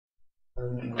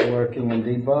working and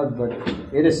debug, but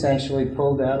it essentially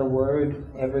pulled out a word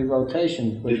every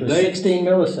rotation, which was 16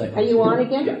 milliseconds. Are you on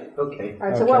again? Yeah, okay. All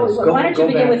right, so why don't you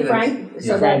begin with Frank,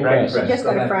 so that Press. just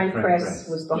got a Frank Press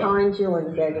was behind you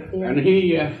and gave a theory. And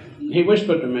he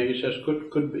whispered to me, he says,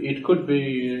 it could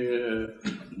be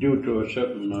due to a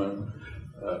certain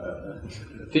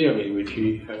theory which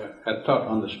he had taught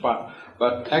on the spot,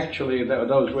 but actually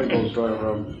those wiggles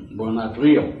were not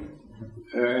real.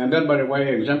 And that, by the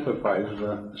way, exemplifies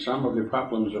some of the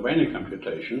problems of any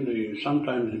computation.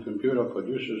 Sometimes the computer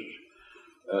produces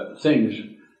things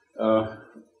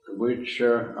which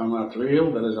are not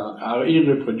real, that is, are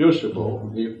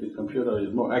irreproducible if the computer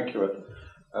is more accurate.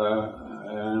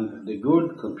 And the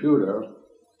good computer,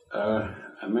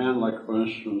 a man like, for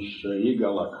instance,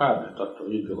 Yigal Akkad, Dr.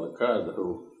 Yigal Akkad,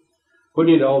 who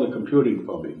did all the computing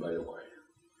for me, by the way.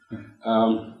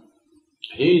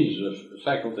 His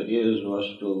faculty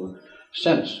was to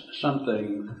sense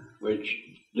something which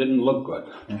didn't look good,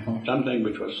 something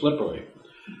which was slippery.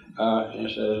 He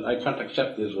says, I can't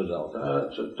accept this result.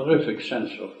 It's a terrific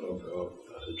sense of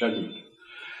judgment.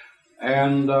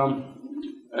 And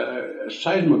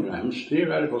seismograms,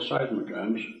 theoretical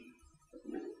seismograms,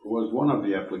 was one of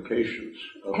the applications.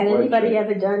 Had anybody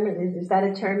ever done, is that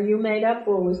a term you made up,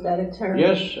 or was that a term?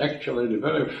 Yes, actually, the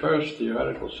very first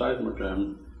theoretical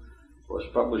seismogram was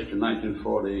published in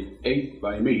 1948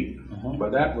 by me,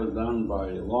 but that was done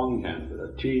by longhand with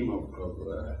a team of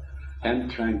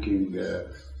hand-cranking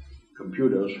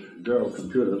computers, Gerald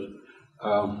computers.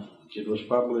 It was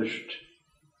published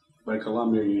by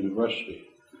Columbia University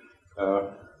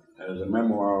as a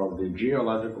memoir of the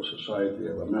Geological Society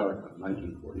of America,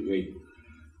 1948.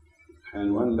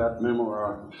 And when that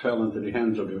memoir fell into the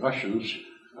hands of the Russians,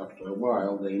 after a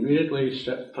while, they immediately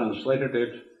translated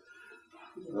it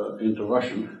into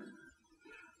Russian,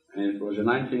 and it was in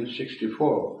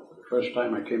 1964, the first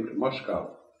time I came to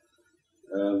Moscow,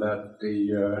 that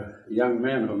the young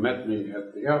man who met me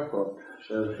at the airport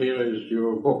said, "Here is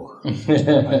your book." I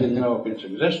didn't know of its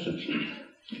existence.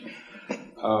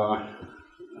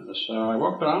 So I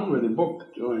walked around with the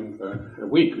book during a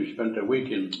week. We spent a week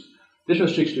in, this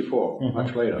was 64,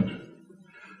 much later.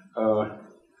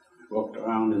 Walked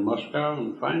around in Moscow,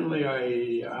 and finally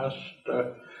I asked,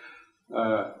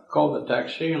 called a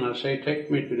taxi, and I say, take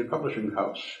me to the publishing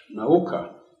house,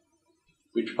 Nauka,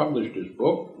 which published this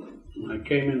book. And I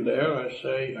came in there, I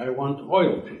say, I want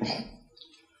royalties.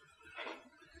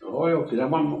 Royalties, I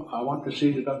want to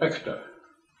see the director.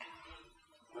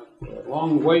 After a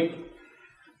long wait,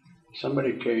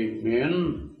 somebody came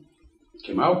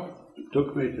out, and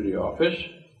took me to the office,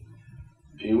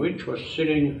 in which was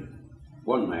sitting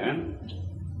one man,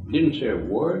 didn't say a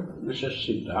word, he said,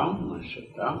 sit down, and I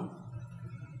sat down.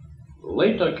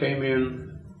 Later came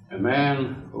in a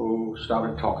man who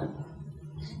started talking.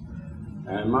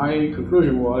 And my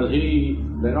conclusion was they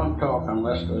don't talk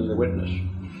unless there's a witness.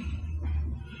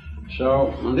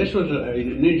 So, and this was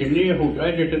an engineer who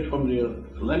graduated from the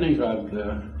Leningrad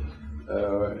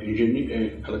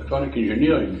electronic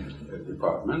engineering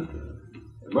department,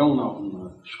 a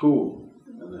well-known school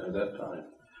at that time.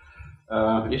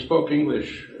 He spoke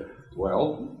English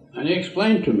well, and he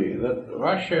explained to me that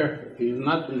Russia is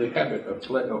not in the habit of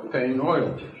paying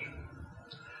royalties.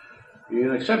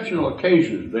 In exceptional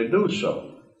occasions, they do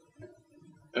so.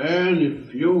 And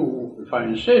if I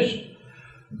insist,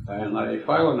 and I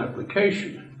file an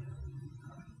application,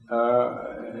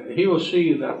 he will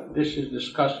see that this is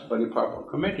discussed by the proper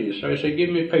committee. So I say,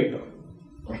 give me paper.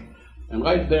 And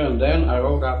right there and then, I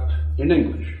wrote out in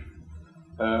English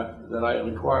that I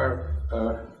require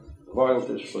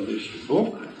royalties for this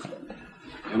book.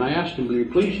 And I asked him, will you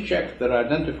please check that I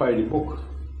identify the book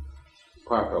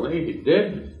properly? He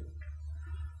did.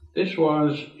 This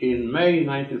was in May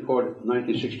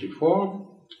 1964.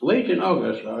 Late in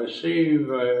August, I received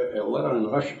a letter in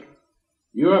Russian.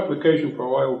 Your application for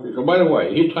royalties. Oh, by the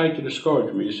way, he tried to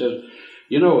discourage me. He says,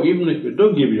 you know, even if we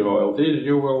do give you royalties,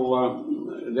 they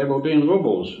will be in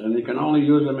rubles, and you can only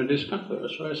use them in this country.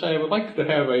 So I say, I would like to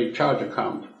have a charge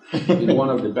account in one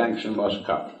of the banks in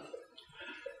Moscow.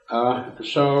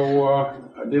 So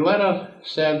the letter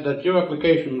said that your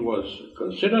application was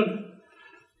considered,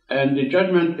 and the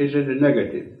judgment is in the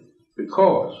negative,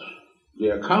 because the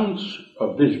accounts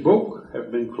of this book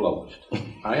have been closed.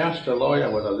 I asked the lawyer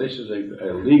whether this is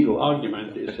a legal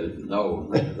argument. He said, no,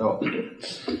 not at all.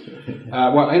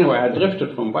 Well, anyway, I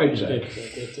drifted from Weizac.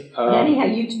 Anyhow,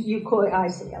 you call it, I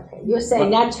see, okay. You're saying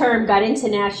that term got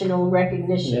international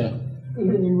recognition,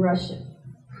 even in Russia.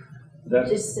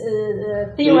 Just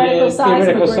theoretical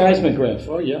seismograph.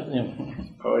 Oh, yeah.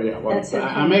 Oh, yeah. Well,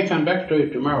 I may come back to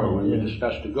it tomorrow when we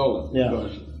discuss the golem. Yeah.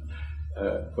 Because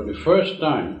for the first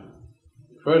time,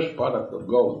 the first product of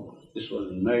Golem, this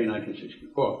was in May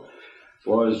 1964,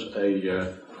 was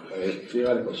a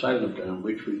theoretical seismogram,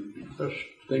 which the first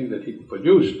thing that he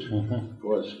produced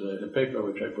was a paper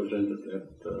which I presented at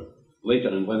later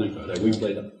in Leningrad, a week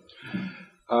later.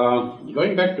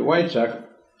 Going back to Weizac,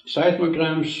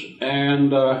 seismograms,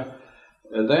 and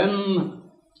then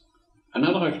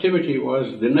another activity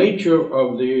was the nature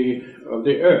of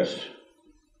the Earth,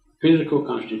 physical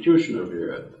constitution of the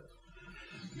Earth,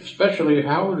 especially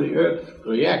how the Earth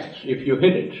reacts if you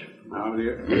hit it. Now,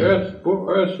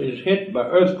 poor Earth is hit by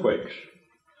earthquakes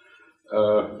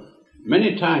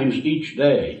many times each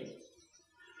day,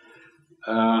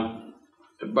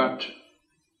 but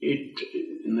it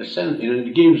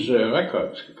gives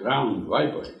records, ground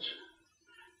vibrates,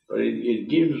 but it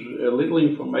gives little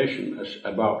information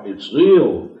about its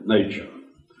real nature.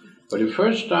 For the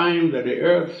first time that the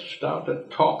Earth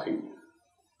started talking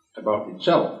about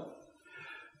itself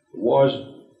was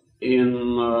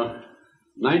in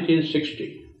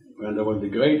 1960, when there was the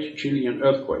great Chilean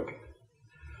earthquake.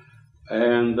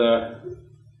 And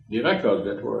the records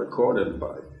that were recorded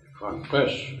by Frank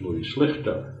Press, Louis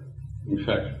Schlichter, in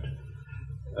fact,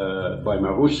 by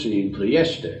Marussi in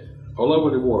Trieste, all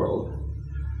over the world,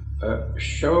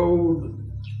 showed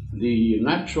the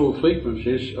natural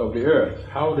frequencies of the Earth,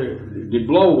 how the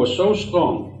blow was so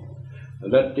strong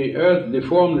that the Earth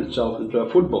deformed itself into a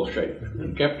football shape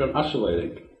and kept on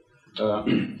oscillating.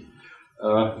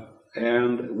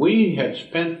 And we had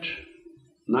spent,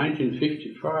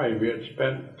 1955, we had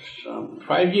spent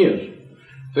 5 years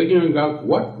figuring out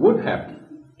what would happen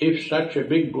if such a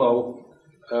big blow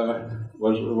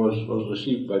was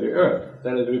received by the Earth.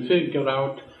 That is, we figured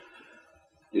out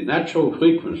the natural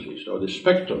frequencies or the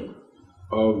spectrum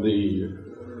of the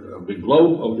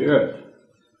globe of the Earth.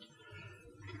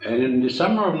 And in the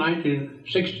summer of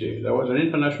 1960, there was an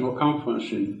international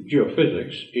conference in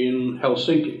geophysics in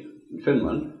Helsinki, in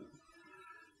Finland.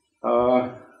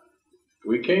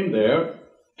 We came there,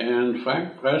 and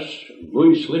Frank Press,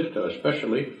 Louis Schlichter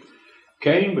especially,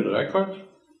 came with records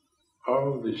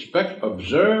of the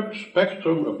observed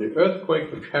spectrum of the earthquake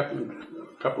which happened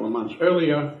a couple of months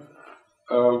earlier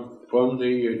from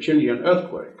the Chilean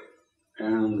earthquake.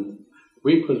 And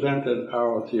we presented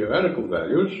our theoretical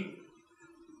values,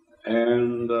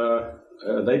 and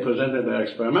they presented their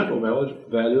experimental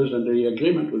values, and the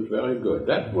agreement was very good.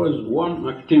 That was one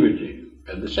activity.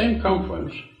 At the same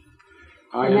conference,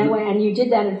 and you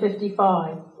did that in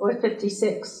 55 or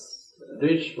 56?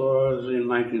 This was in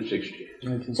 1960.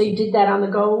 So you did that on the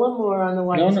Golem or on the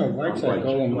Weizac? No, Weizac.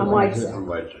 Golem. On Weizac. On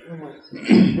Weizac.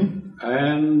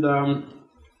 And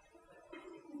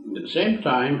at the same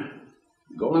time,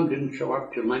 Golem didn't show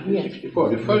up till 1964.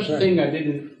 The first thing I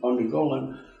did on the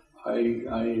Golem,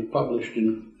 I published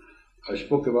I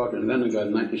spoke about in Leningrad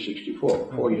in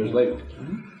 1964, 4 years later.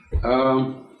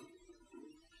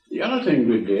 The other thing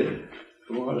we did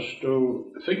was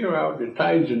to figure out the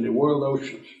tides in the world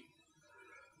oceans,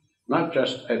 not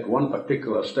just at one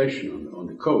particular station on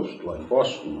the coast, like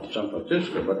Boston or San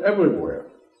Francisco, but everywhere.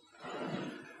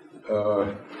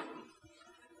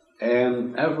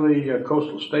 And every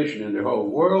coastal station in the whole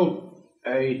world,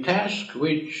 a task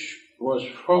which was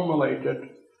formulated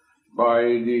by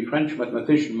the French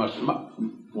mathematician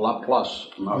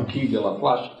Marquis de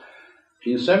Laplace,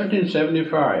 in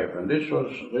 1775, and this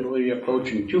was literally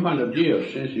approaching 200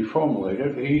 years since he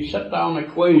formulated, he set down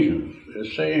equations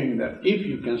saying that if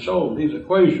you can solve these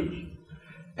equations,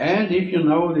 and if you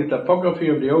know the topography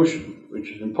of the ocean,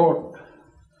 which is important,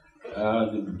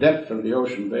 the depth of the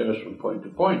ocean varies from point to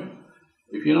point,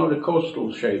 if you know the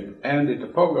coastal shape and the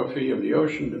topography of the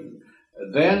ocean,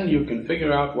 then you can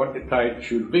figure out what the tide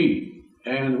should be.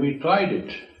 And we tried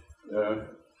it.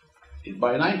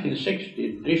 By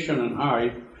 1960, Dishon and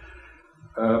I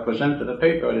presented a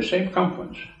paper at the same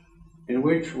conference in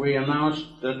which we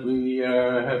announced that we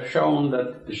have shown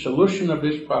that the solution of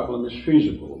this problem is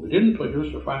feasible. We didn't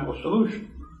produce a final solution.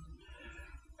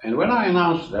 And when I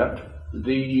announced that,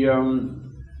 the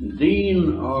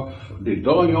dean of the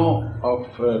doyen of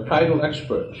tidal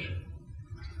experts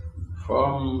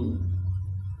from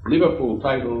Liverpool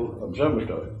Tidal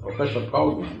Observatory, Professor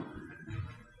Proudman,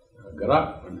 got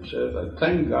up and said, I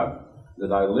thank God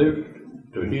that I lived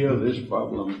to hear this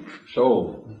problem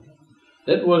solved.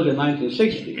 That was in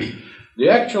 1960. The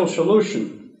actual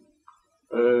solution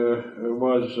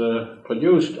was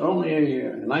produced only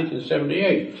in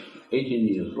 1978, 18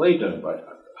 years later, by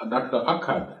Dr.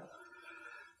 Akkad.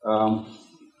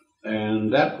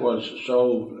 And that was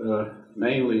solved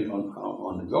mainly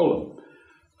on the Golem.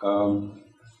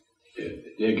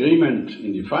 The agreement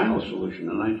in the final solution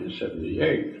in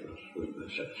 1978 was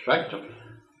satisfactory.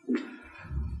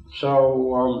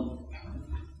 So,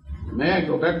 may I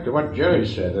go back to what Jerry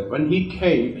said, that when he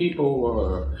came,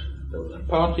 there was a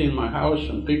party in my house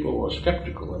and people were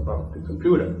skeptical about the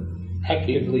computer.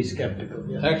 Actively skeptical,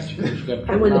 yeah. Actively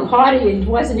skeptical. And when the party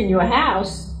wasn't in your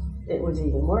house, it was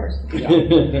even worse. Yeah.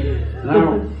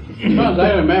 Now, as far as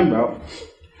I remember,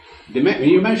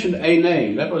 you mentioned a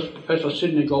name, that was Professor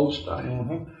Sidney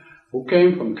Goldstein, who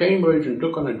came from Cambridge and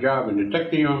took on a job in the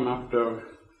Technion after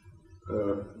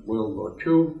World War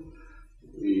II.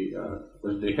 He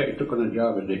took on a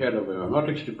job as the head of the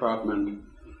aeronautics department,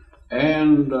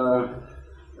 and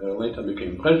later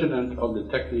became president of the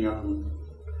Technion.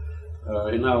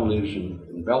 He now lives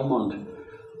in Belmont,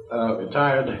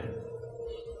 retired.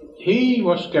 He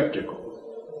was skeptical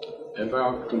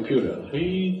about computers.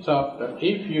 He thought that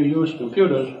if you use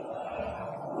computers,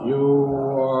 you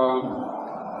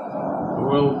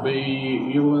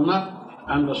will not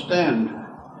understand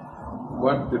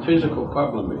what the physical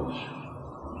problem is.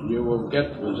 You will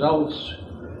get results,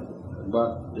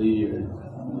 but the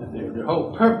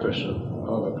whole purpose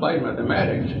of applied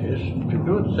mathematics is to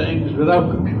do things without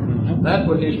computers. That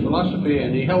was his philosophy,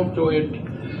 and he held to it.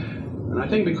 And I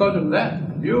think because of that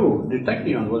view, the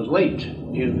Technion was late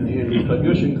in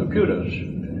introducing computers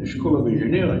in the School of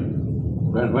Engineering.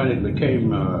 When it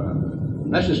became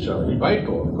necessary,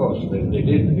 vital, of course, they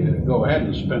did go ahead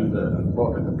and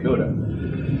bought a computer.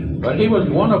 But he was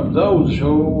one of those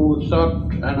who thought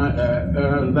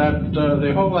that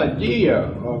the whole idea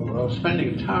of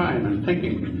spending time and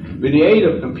thinking with the aid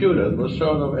of computers was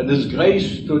sort of a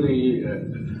disgrace to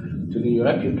the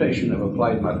reputation of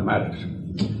applied mathematics.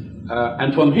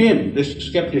 And from him, this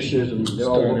skepticism, they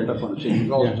all looked up on Sidney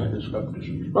Goldstein, this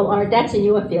skepticism. Well, Art, that's in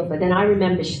your field, but then I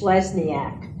remember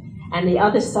Schlesniak and the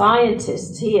other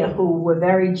scientists here who were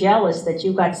very jealous that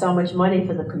you got so much money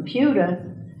for the computer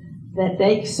that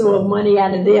they saw money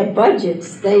out of their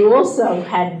budgets. They also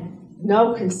had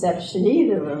no conception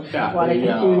either of what a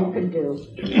computer could do.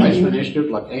 The Weizmann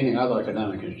Institute, like any other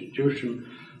academic institution,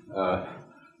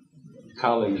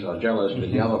 colleagues are jealous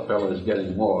that the other fellow is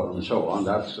getting more, and so on.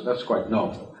 That's quite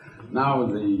normal. Now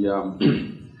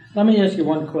let me ask you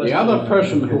one question. The other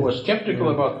person who was skeptical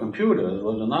about computers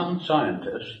was a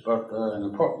non-scientist, but an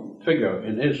important figure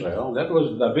in Israel. That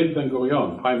was David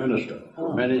Ben-Gurion, Prime Minister,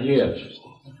 for many years.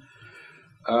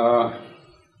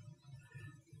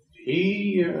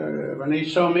 When he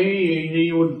saw me,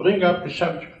 he would bring up the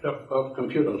subject of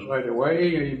computers right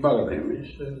away. He bothered him.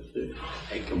 He says,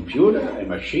 a computer, a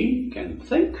machine can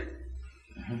think?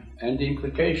 And the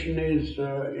implication is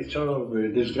it sort of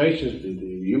disgraces the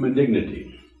human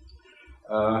dignity.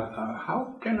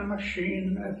 How can a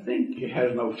machine think? It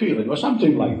has no feeling, or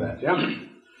something like that, yeah?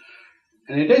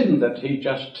 And it isn't that he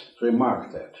just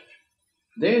remarked that.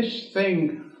 This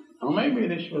thing, or maybe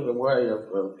this was a way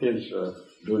of his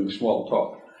doing small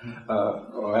talk,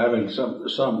 or having some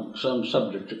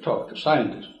subject to talk to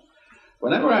scientists.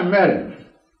 Whenever I met him,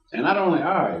 and not only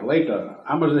I, later,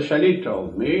 Amos the Shalit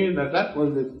told me that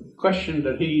was the question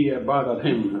that he bothered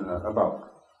him about.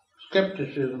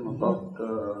 Skepticism about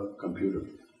computers.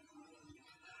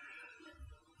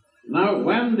 Now,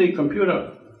 when the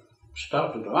computer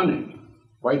started running,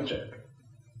 Weizac,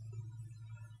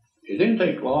 it didn't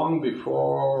take long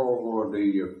before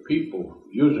the people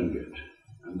using it,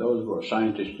 and those were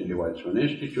scientists in the Weizmann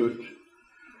Institute,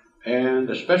 and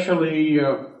especially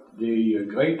the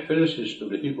great physicist of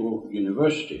the Hebrew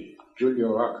University,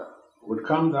 Giulio Rocca, would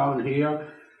come down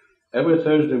here every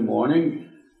Thursday morning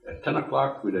at 10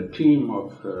 o'clock with a team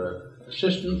of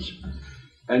assistants,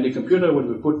 and the computer would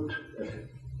be put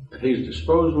at his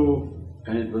disposal,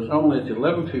 and it was only at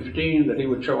 11:15 that he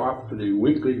would show up to the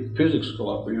weekly physics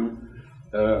colloquium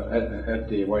at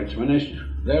the Weizmann Institute.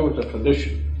 There was a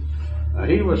tradition.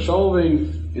 He was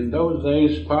solving, in those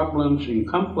days, problems in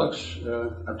complex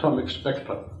atomic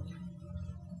spectra.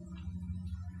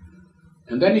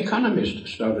 And then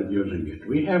economists started using it.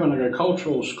 We have an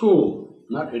agricultural school,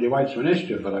 not at the Weizmann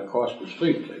Institute, but across the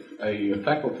street, a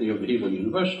faculty of the Hebrew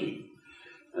University.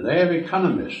 And they have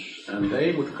economists, and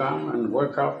they would come and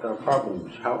work out their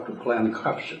problems, how to plan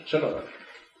crops, etc.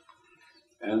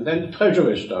 And then the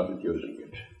Treasury started using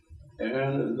it.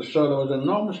 And so there was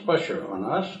enormous pressure on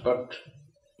us, but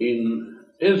in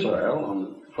Israel,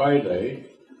 on Friday,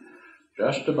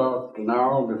 just about an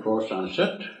hour before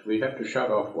sunset, we had to shut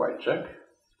off Weizac,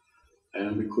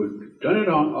 and we could turn it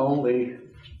on only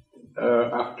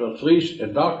after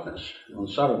darkness on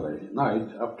Saturday night,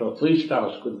 after 3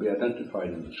 stars could be identified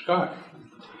in the sky.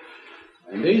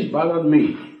 And these bothered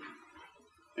me.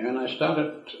 And I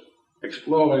started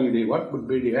exploring what would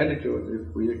be the attitude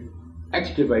if we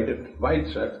activated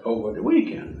Weizac over the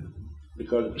weekend,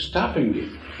 because stopping it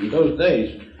in those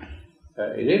days,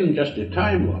 it isn't just the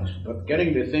time lost, but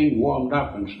getting the thing warmed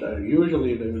up and stuff.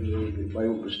 Usually, by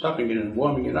stopping it and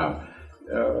warming it up,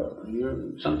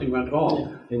 something went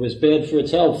wrong. It was bad for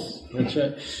its health. That's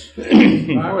right.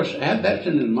 I had that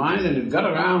in mind, and it got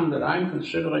around that I'm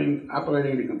considering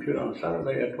operating the computer on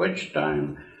Saturday, at which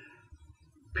time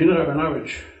Peter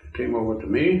Rabinovich came over to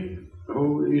me,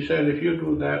 he said, if you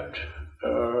do that,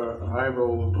 I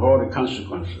will draw the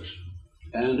consequences.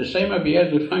 And the same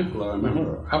Abiyaz Frankl, I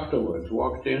remember, afterwards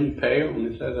walked in pale,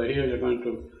 and he said, I hear you're going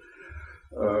to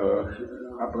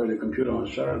operate a computer on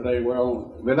Saturday.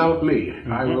 Well, without me,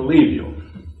 I will leave you.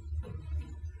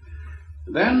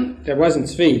 Then... That wasn't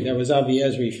Zvi, that was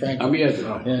Abiyaz Frankl.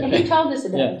 Yeah, he told us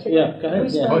about it too. Yeah, go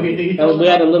ahead. Yeah. Oh, we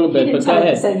had a little bit, but go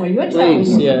ahead. He didn't tell us the same way you're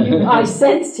telling me. I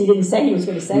sensed he didn't say he was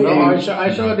going to say that. No,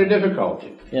 I saw the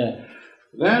difficulty. Yeah.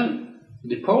 Then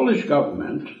the Polish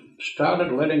government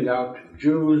started letting out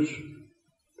Jews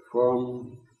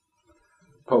from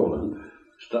Poland,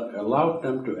 allowed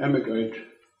them to emigrate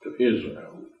to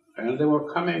Israel, and they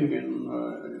were coming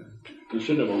in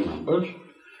considerable numbers.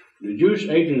 The Jewish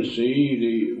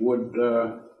agency would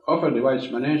offer the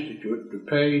Weizmann Institute to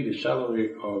pay the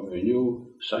salary of a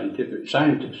new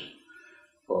scientist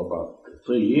for about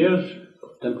 3 years,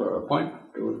 of temporary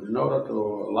appointment, in order to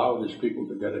allow these people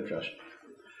to get adjusted.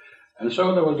 And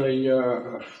so there was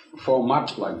a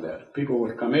format like that. People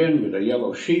would come in with a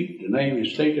yellow sheet, the name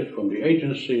is stated from the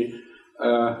agency,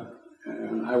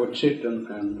 and I would sit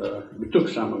and we took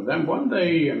some of them. One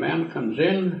day a man comes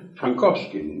in,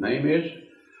 Frankowski, the name is,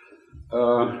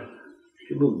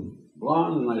 he looked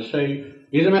blonde, and I say,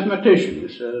 he's a mathematician. He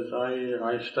says,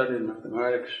 I studied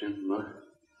mathematics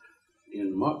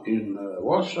in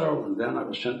Warsaw, and then I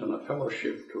was sent on a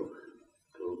fellowship to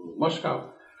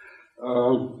Moscow.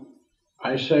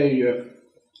 I say,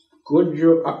 could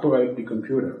you operate the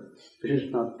computer? This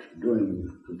is not doing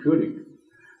computing.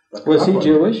 But was he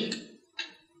Jewish?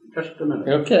 Just a minute.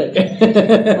 Okay.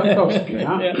 Frankowski,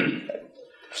 huh?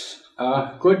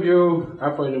 Yeah. Could you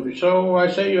operate it? So I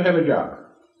say, you have a job.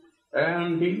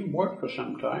 And he worked for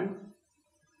some time.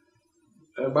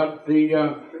 But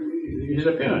his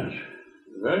appearance,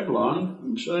 very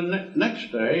blonde. So the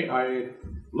next day I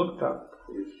looked up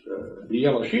the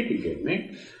yellow sheet he gave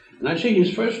me, and I see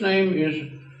his first name is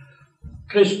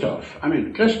Krzysztof. I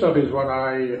mean, Krzysztof is what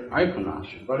I pronounce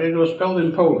it, but it was spelled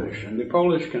in Polish, and the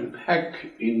Polish can pack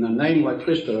in a name like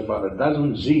Krzysztof about a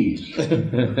dozen Z's.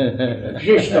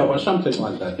 Krzysztof or something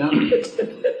like that. Yeah?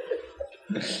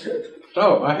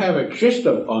 So I have a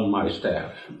Krzysztof on my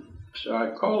staff. So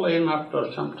I call in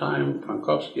after some time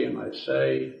Frankowski and I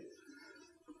say,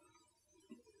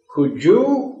 could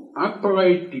you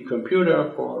operate the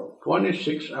computer for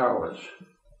 26 hours,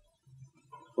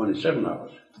 27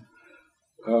 hours,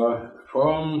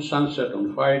 from sunset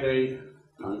on Friday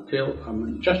until,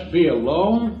 just be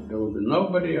alone, there will be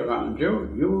nobody around you,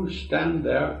 you stand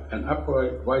there and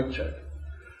operate Weizac.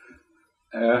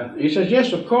 He says,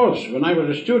 yes, of course. When I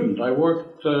was a student, I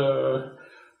worked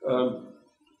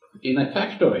in a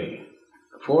factory,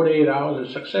 48 hours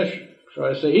in succession. So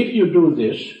I say, if you do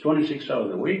this 26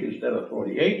 hours a week instead of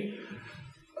 48,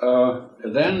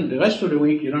 then the rest of the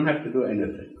week you don't have to do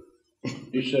anything.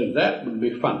 He said, that would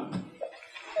be fun.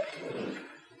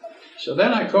 So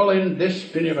then I call in this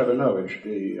Peter Rabinovich,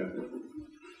 the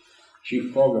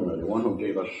chief programmer, the one who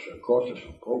gave us courses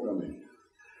on programming.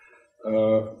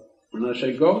 And I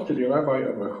say, go to the rabbi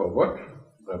of Rehoveth,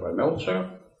 Rabbi Meltzer,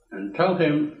 and tell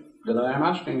him that I am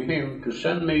asking him to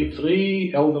send me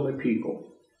 3 elderly people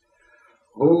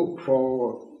who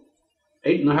for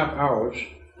 8.5 hours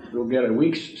will get a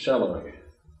week's salary.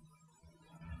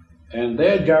 And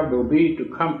their job will be to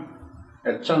come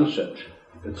at sunset,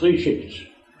 the 3 shifts,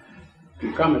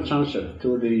 to come at sunset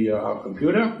to our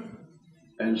computer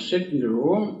and sit in the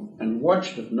room and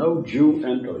watch that no Jew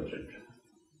enters it.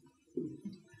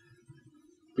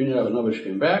 Peter Rabinovich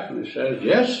came back and he says,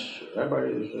 yes, Rabbi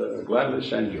is gladly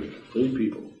send you 3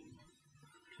 people.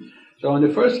 So on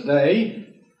the first day,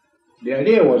 the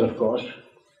idea was, of course,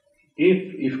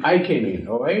 if I came in,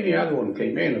 or any other one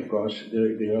came in, of course,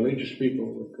 the religious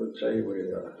people could say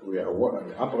we are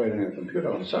operating a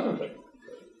computer on Saturday.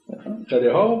 So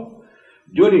the whole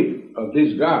duty of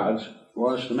these guards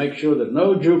was to make sure that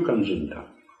no Jew comes in there.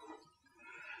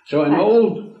 So an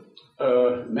old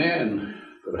man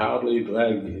could hardly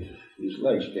drag his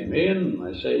legs, came in, and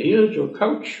I say, here's your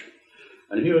coach,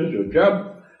 and here's your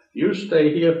job. You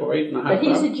stay here for 8.5 hours. But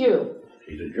he's a Jew.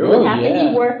 He's a Jew. How can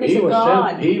he work as a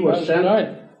god? He was sent.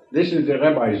 This is the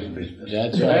rabbi's business.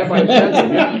 That's the right. rabbi sent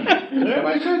him, yeah. The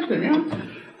rabbi sent him, yeah.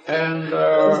 And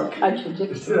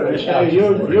Contradictory.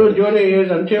 your duty is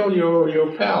until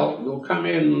your pal will come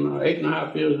in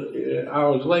 8.5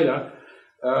 hours later,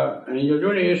 and your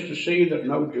duty is to see that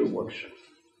no Jew works.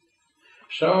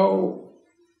 So,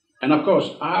 and of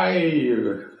course, I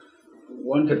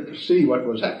wanted to see what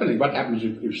was happening. What happens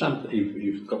if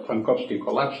Frankowski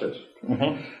collapses?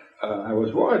 I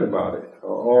was worried about it.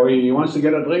 Or he wants to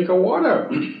get a drink of water.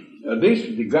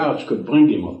 The guards could bring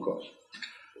him, of course.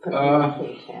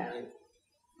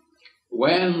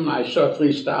 When I saw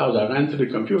 3 stars, I ran to the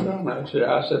computer and I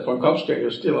said, Frankowski, are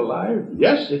you still alive?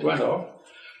 Yes, it went off.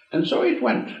 And so it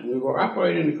went. We were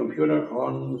operating the computer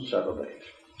on Saturdays.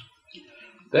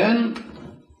 Then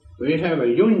we have a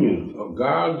union of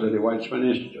guards at the Weizmann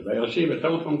Institute. They receive a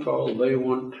telephone call. They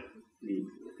want the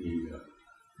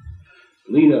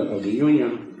leader of the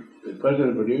union, the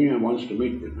president of the union, wants to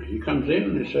meet with me. He comes in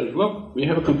and he says, look, we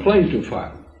have a complaint to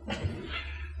file.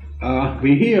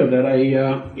 We hear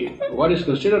that what is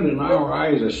considered in our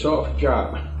eyes a soft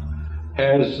job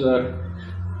has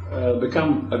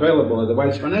become available at the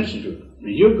Weizmann Institute.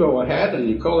 You go ahead and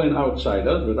you call in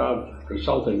outsiders without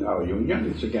consulting our union.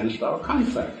 It's against our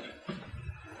contract.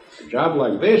 A job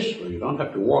like this, where you don't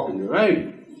have to walk in the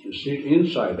rain, you sit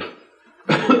inside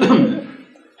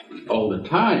all the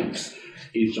time.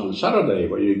 It's on Saturday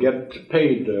where you get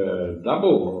paid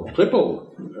double or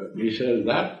triple. He says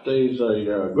that is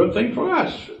a good thing for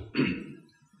us.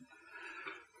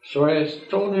 So I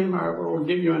told him I will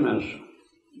give you an answer.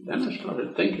 Then I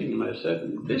started thinking and I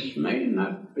said, this may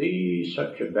not be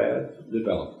such a bad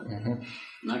development.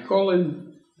 And I call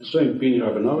in the same Pini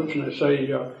Rabinovich and I say,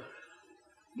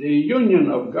 the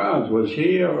union of guards was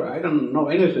here. I don't know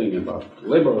anything about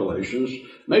labor relations.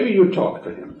 Maybe you talk to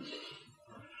him.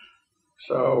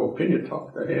 So Pini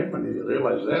talked to him and he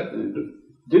realized that, and it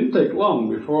didn't take long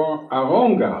before our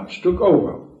own guards took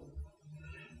over.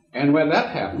 And when that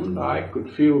happened, I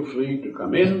could feel free to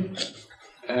come in,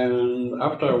 and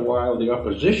after a while the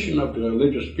opposition of the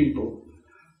religious people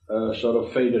sort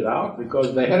of faded out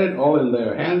because they had it all in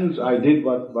their hands. I did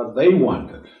what they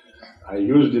wanted. I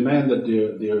used the man that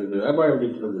the rabbi of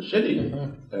the city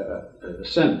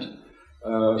sent.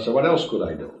 So what else could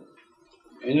I do?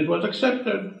 And it was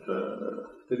accepted.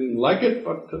 They didn't like it,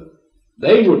 but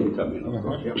they wouldn't come in, of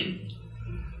course. Yeah.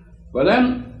 But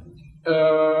then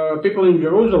people in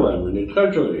Jerusalem in the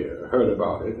treasury heard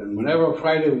about it, and whenever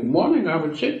Friday morning I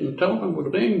would sit and tell them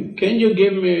would ring, can you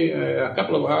give me a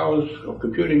couple of hours of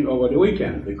computing over the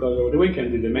weekend? Because over the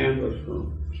weekend the demand was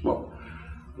small.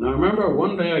 And I remember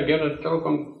one day I get a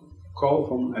telephone call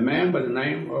from a man by the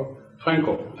name of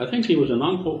Frankel. I think he was an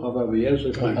uncle of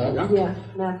Eliezer Frankel. Yeah,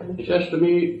 he says to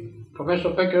me, Professor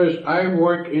Pekeris, I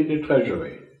work in the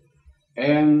treasury,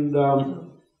 and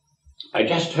I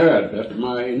just heard that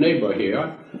my neighbor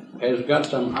here has got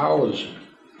some hours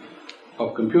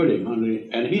of computing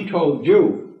and he told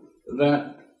you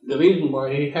that the reason why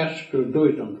he has to do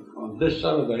it on this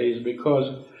Saturday is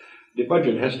because the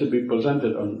budget has to be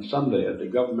presented on Sunday at the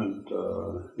government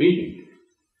meeting.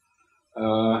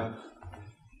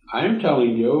 I am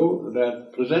telling you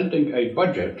that presenting a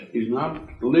budget is not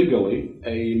legally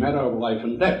a matter of life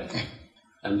and death,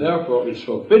 and therefore it's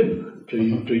forbidden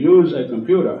to use a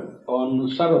computer on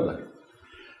Saturday.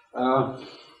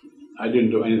 I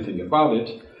didn't do anything about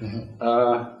it,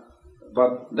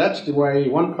 but that's the way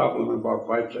one problem about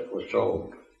Weizac was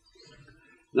solved.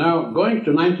 Now, going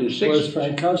to 1960... Was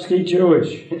Frankowski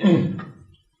Jewish?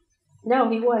 No,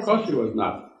 he wasn't. Of course he was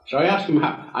not. So I asked him,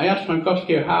 I asked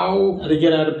Frankowski how did he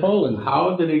get out of Poland?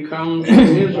 How did he come to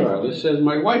Israel? He says,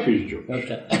 my wife is Jewish.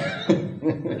 Okay.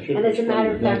 And as a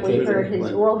matter of fact, we heard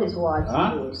all his wives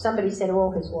are Jewish. Somebody said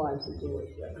all his wives are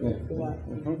Jewish.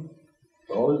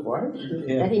 All his wives?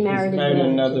 Yeah. That he married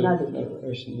another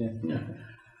person. Yeah.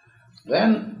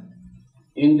 Then,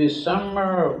 in the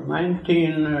summer of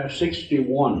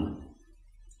 1961,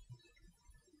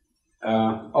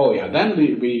 then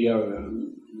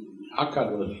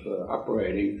Akkad was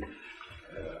operating,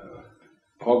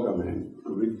 programming.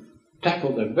 We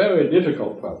tackled a very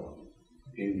difficult problem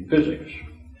in physics,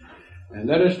 and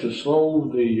that is to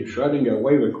solve the Schrödinger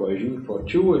wave equation for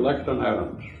 2 electron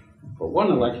atoms. For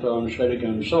 1 electron,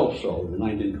 Schrödinger himself solved in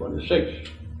 1926,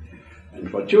 and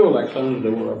for 2 electrons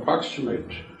there were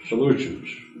approximate solutions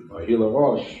by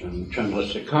Hilaros and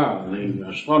Chandrasekhar, the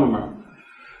astronomer.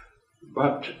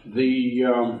 But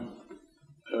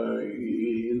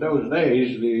in those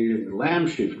days, the Lamb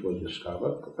shift was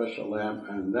discovered, Professor Lamb,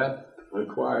 and that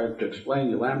required to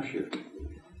explain the Lamb shift,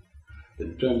 to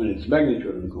determine its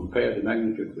magnitude and compare the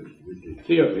magnitude with the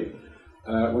theory.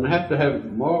 One had to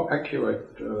have more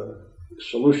accurate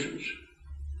solutions.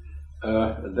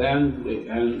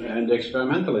 and the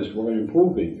experimentalists were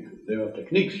improving their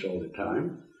techniques all the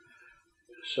time,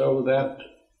 so that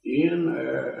in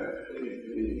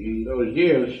those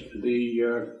years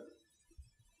the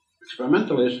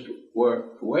experimentalists were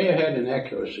way ahead in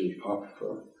accuracy of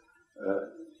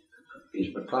in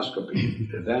spectroscopy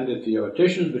than the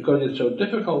theoreticians, because it's so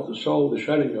difficult to solve the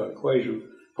Schrödinger equation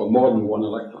for more than one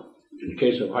electron. In the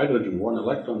case of hydrogen, one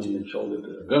electron, you solve it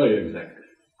very exactly.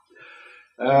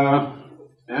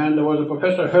 And there was a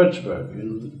Professor Herzberg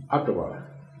in Ottawa.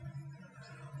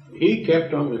 He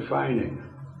kept on refining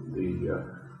the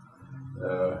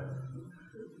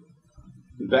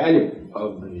value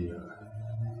of the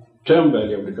term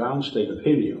value of the ground state of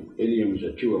helium. Helium is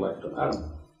a 2-electron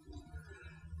atom.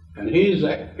 And his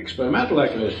experimental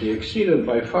accuracy exceeded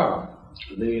by far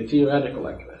the theoretical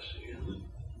accuracy.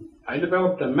 I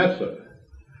developed a method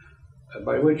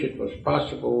by which it was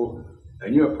possible, a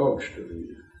new approach to the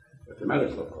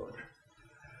mathematical approach,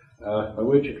 by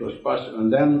which it was possible,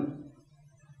 and then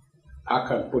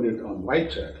Acker put it on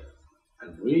Weizac,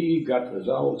 and we got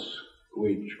results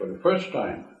which, for the first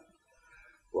time,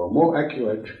 were more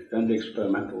accurate than the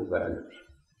experimental values.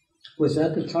 Was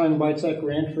that the time Weizac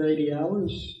ran for 80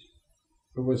 hours?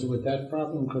 Or was it with that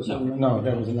problem? No,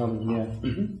 that was another one, yeah.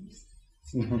 Mm-hmm.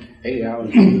 Mm-hmm. 80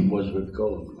 hours was with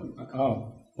Golem.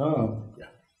 Oh. Yeah.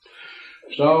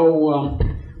 So,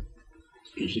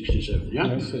 in 67,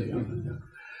 yeah? I see. Yeah.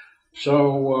 So,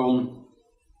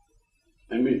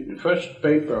 the first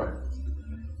paper,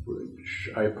 which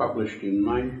I published in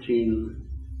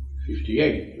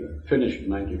 1958, finished in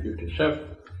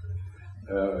 1957,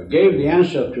 gave the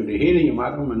answer to the helium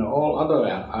atom and all other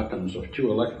atoms of 2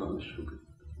 electrons,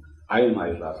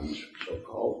 ionized atoms,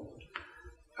 so-called.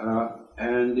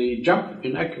 And the jump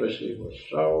in accuracy was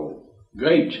so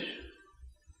great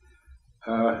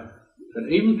that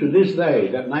even to this day,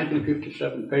 that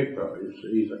 1957 paper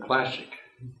is a classic.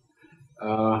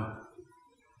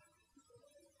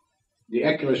 The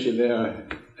accuracy there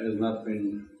has not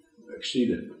been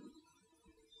exceeded.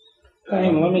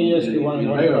 Chaim, let me ask you one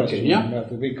more question, yeah?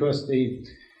 Because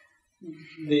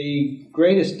the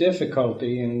greatest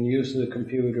difficulty in use of the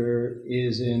computer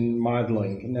is in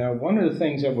modeling. Now, one of the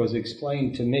things that was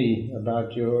explained to me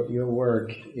about your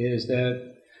work is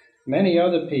that many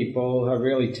other people have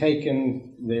really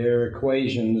taken their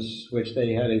equations, which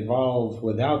they had evolved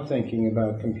without thinking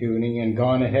about computing, and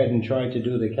gone ahead and tried to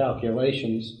do the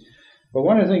calculations. But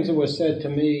one of the things that was said to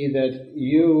me that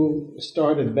you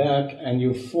started back and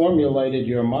you formulated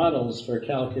your models for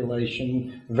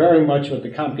calculation very much with the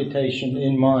computation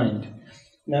in mind.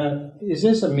 Now, is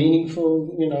this a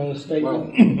meaningful, statement?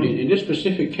 Well, in this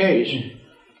specific case,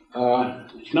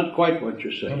 it's not quite what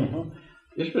you say. Mm-hmm. In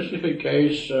this specific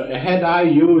case, had I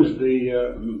used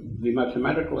the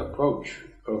mathematical approach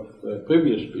of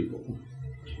previous people,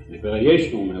 the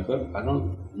variational method, I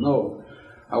don't know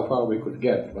how far we could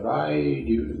get, but I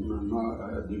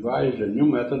devised a new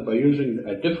method by using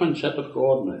a different set of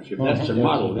coordinates. If that's a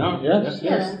model, yeah?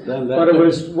 Yes. But it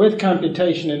was with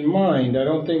computation in mind. I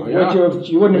don't think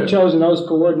you wouldn't have chosen those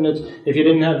coordinates if you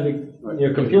didn't have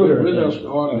your computer. With those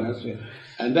coordinates,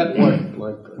 and that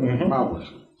worked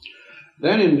marvelously.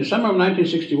 Then in December of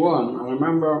 1961, I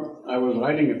remember I was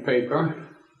writing a paper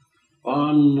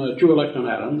on 2 electron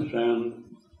atoms, and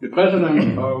the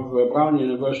president of Brown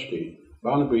University,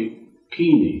 Barnaby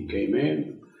Keeney, came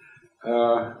in.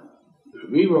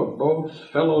 We were both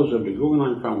fellows of the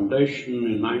Guggenheim Foundation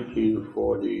in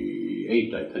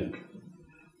 1948, I think.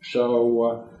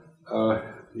 So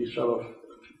he sort of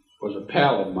was a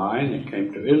pal of mine. He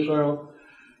came to Israel.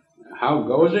 How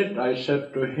goes it? I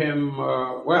said to him,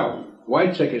 well,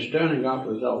 Weizac is turning out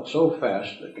results so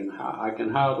fast I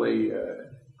can hardly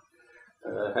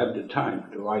have the time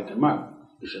to write them up.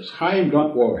 He says, Chaim,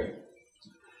 don't worry.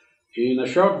 In a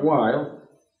short while,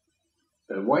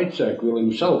 Weizac will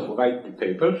himself write the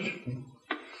papers,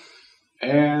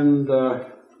 and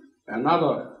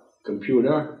another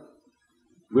computer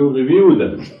will review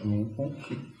them.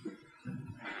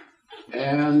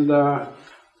 And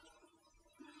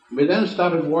we then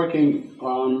started working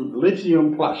on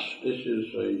lithium plus. This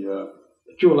is a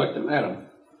 2 electron atom,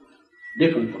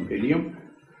 different from helium.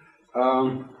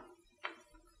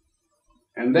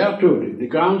 And there too, the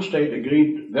ground state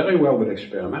agreed very well with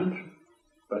experiment,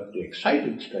 but the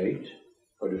excited state,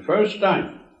 for the first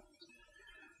time,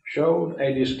 showed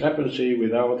a discrepancy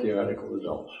with our theoretical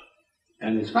results.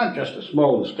 And it's not just a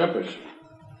small discrepancy.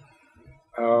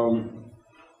 The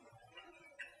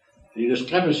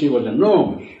discrepancy was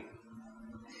enormous.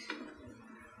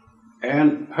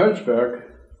 And Herzberg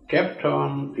kept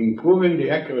on improving the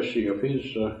accuracy of his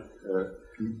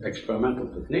experimental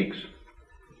techniques,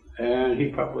 and he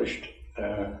published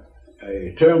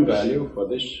a term value for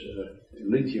this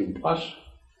lithium plus,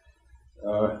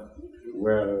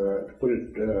 where, to put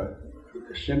it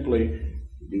simply,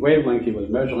 the wavelength he was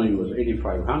measuring was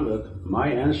 8,500. My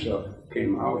answer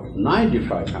came out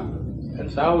 9,500,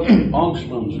 1,000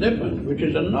 angstroms different, which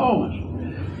is enormous.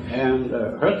 And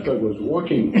Herzberg was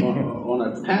working on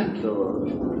a tenth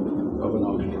of an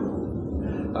angstrom.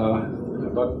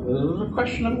 But there was a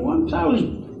question of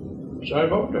 1,000. So I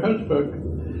wrote to Herzberg,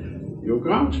 your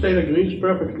ground state agrees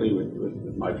perfectly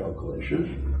with my calculations,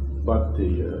 but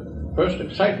the first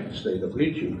excited state of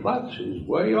lithium flux is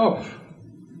way off.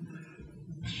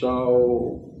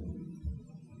 So,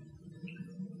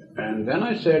 and then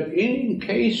I said, in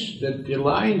case that the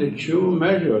line that you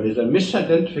measured is a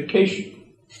misidentification,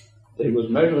 that he was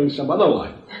measuring some other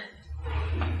line,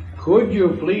 could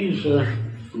you please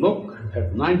look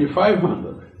at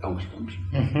 9,500 angstroms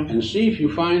and see if you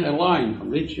find a line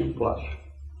from lithium plus?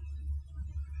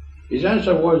 His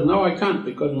answer was, no, I can't,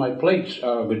 because my plates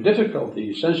are with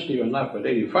difficulty sensitive enough at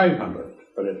 8,500,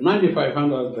 but at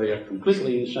 9,500 they are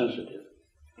completely insensitive.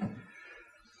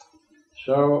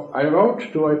 So I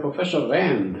wrote to a Professor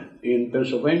Rand in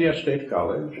Pennsylvania State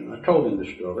College, and I told him the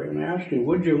story, and I asked him,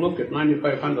 would you look at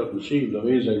 9,500 and see if there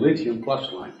is a lithium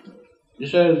plus line?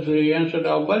 He answered,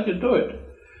 I'll gladly do it,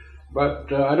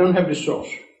 but I don't have the source.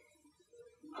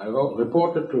 I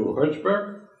reported to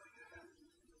Herzberg,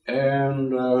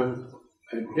 and I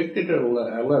dictated a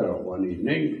letter one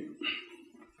evening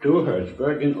to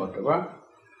Herzberg in Ottawa,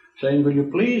 saying, will you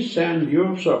please send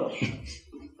your source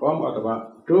from Ottawa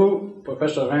to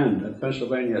Professor Rand at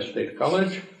Pennsylvania State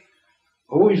College,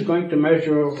 who is going to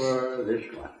measure this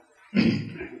line.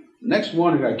 Next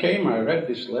morning I came, I read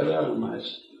this letter, and I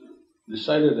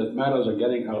decided that matters are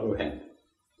getting out of hand.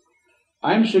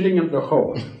 I'm sitting in the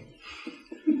hall,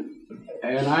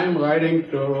 and I'm writing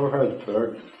to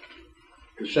Herzberg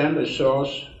to send a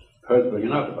source, Herzberg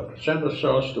in Ottawa, to send a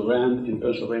source to Rand in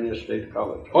Pennsylvania State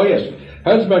College. Oh yes,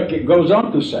 Herzberg goes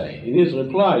on to say, in his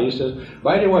reply, he says,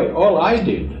 by the way, all I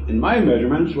did in my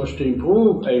measurements was to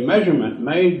improve a measurement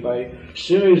made by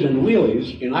Series and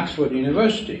Wheelies in Oxford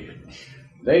University.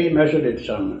 They measured it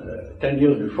some 10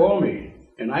 years before me,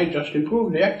 and I just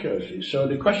improved the accuracy. So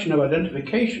the question of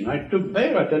identification, I took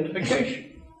their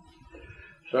identification.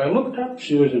 So I looked up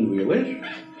Series and Wheelies.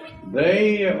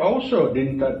 They also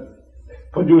didn't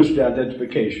produce the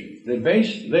identification. They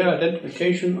based their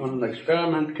identification on an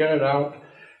experiment carried out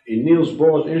in Niels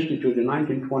Bohr's Institute in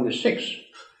 1926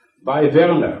 by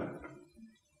Werner.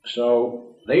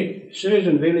 So Series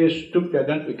and Wheelies took the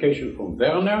identification from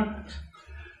Werner,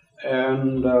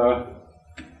 and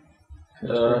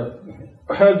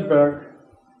Herzberg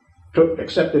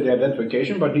accepted the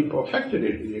identification, but he perfected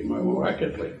it more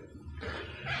accurately.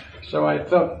 So I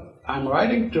thought, I'm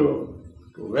writing to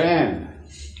Rand.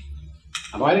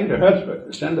 I'm writing to Herzberg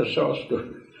to send a source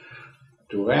to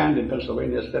Rand in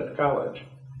Pennsylvania State College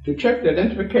to check the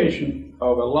identification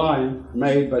of a line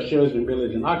made by Series and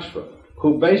Wheelies in Oxford,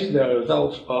 who based their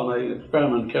results on an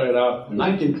experiment carried out in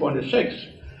 1926.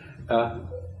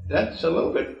 That's a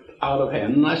little bit out of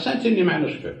hand, and I sent in the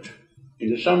manuscript in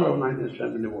the summer of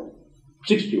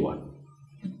 1961.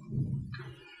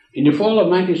 In the fall of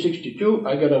 1962,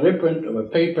 I got a reprint of a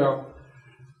paper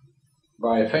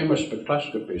by a famous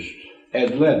spectroscopist,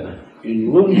 Edlen,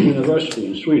 in Lund University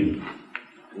in Sweden.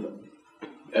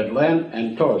 Edlen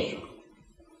and Torso,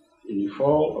 in the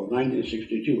fall of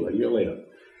 1962, a year later,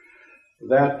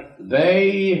 that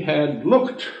they had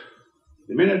looked,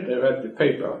 the minute they read the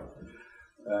paper,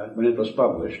 when it was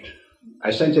published,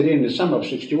 I sent it in the summer of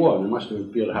 61, it must have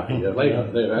appeared half a year later,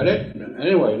 they read it.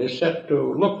 Anyway, they set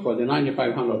to look for the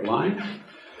 9,500 line,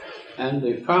 and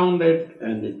they found it,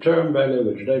 and the term value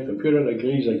which they computed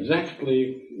agrees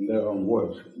exactly, in their own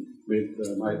words, with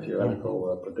my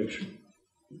theoretical prediction.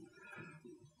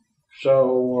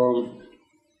 So,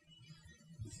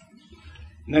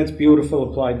 that's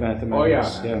beautiful applied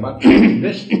mathematics. Oh yeah. But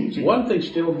this one thing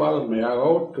still bothered me. I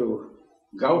wrote to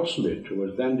Goudsmit, who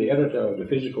was then the editor of the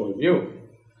Physical Review,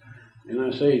 and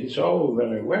I say, it's all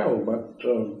very well, but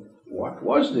what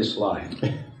was this line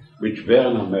which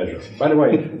Werner measured? By the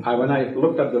way, when I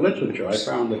looked up the literature, I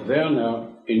found that Werner,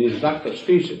 in his doctor's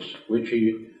thesis, which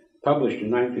he published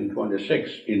in 1926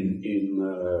 in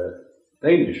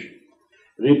Danish,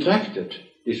 retracted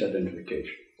this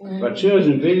identification. But Series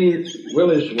and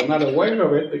Wheelies were not aware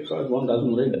of it because one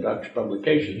doesn't read the Dutch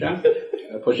publications, yeah?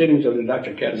 Proceedings of the Dutch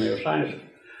Academy of Sciences.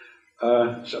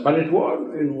 But it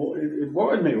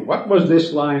worried me. What was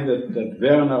this line that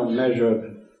Werner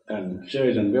measured and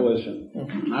Series and Wheelies?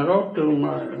 And I wrote to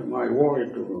my worry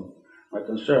to my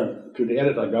concern to the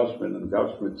editor Goldsmith, and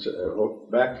Goldsmith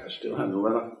wrote back, I still have the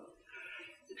letter.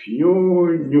 If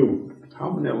you knew how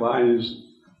many lines,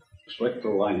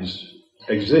 spectral lines,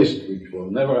 exist which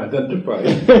we'll never identify,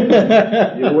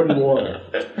 you wouldn't worry.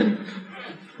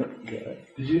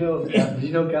 Did you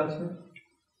know Goldsmith?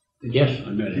 Yes, I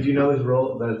met him. Did you know his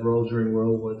role during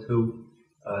World War II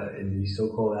in the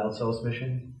so-called Alsace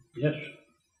mission? Yes.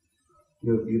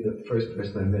 You're the first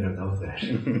person I met who knows that.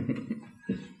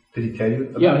 Did he tell you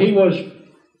about Yeah, he was.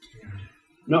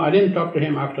 No, I didn't talk to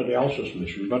him after the Alsace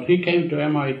mission, but he came to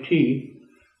MIT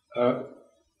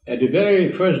at the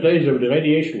very first days of the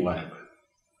radiation lab.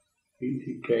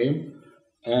 He came,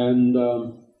 and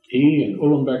he and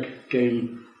Uhlenbeck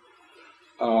came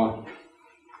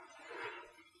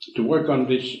to work on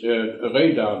this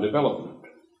radar development.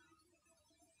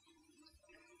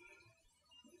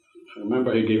 I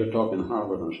remember he gave a talk in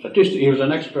Harvard on statistics. He was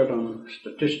an expert on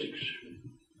statistics.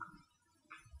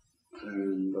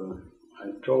 And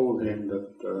I told him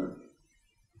that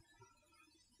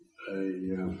a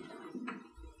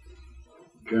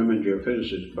German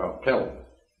geophysicist, Bartel,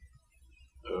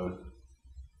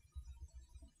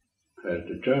 has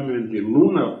determined the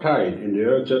lunar tide in the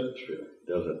Earth's atmosphere.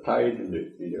 There's a tide in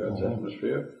the Earth's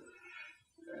atmosphere,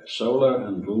 solar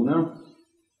and lunar,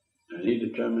 and he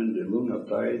determined the lunar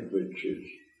tide, which is,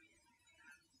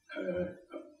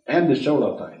 and the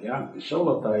solar tide, yeah. The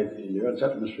solar tide in the Earth's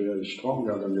atmosphere is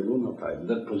stronger than the lunar tide, and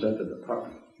that presented a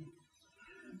problem.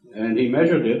 And he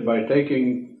measured it by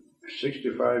taking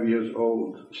 65 years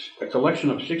old, a collection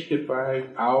of 65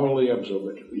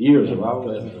 years of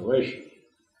hourly observation.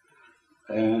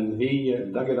 And he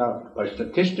dug it out by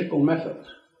statistical methods.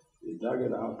 He dug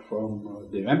it out from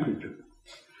the amplitude.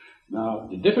 Now,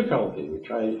 the difficulty, which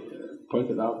I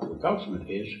pointed out to Goldsmith,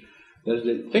 is that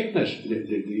the thickness,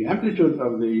 the amplitude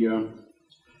of the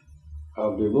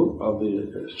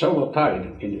solar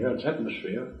tide in the Earth's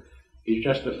atmosphere is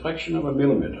just a fraction of a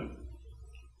millimeter.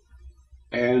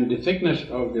 And the thickness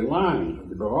of the line of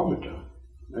the barometer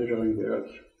measuring the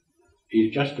Earth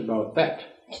is just about that.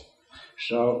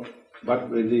 So, but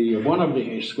with the one of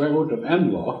the square root of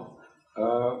n law,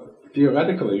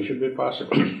 theoretically it should be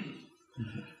possible.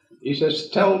 He says,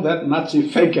 tell that Nazi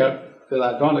faker that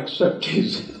I don't accept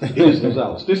his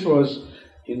results. This was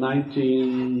in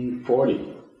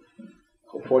 1940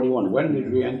 or 41. When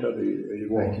did we enter the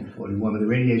war? 1941, but the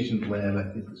radiation lab, I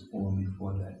think, was formed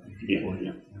before that.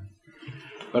 Yeah.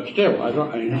 But still, I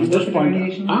don't. At this point,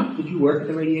 Did you work at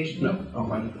the radiation lab?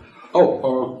 No. Oh,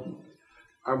 right.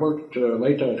 I worked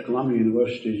later at Columbia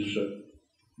University's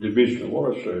Division of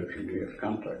War Research, and we had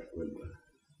contact with.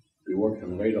 We worked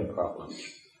on radar problems.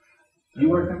 You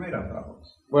worked on radar problems?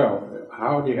 Well,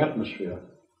 how the atmosphere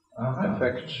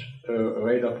affects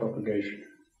radar propagation.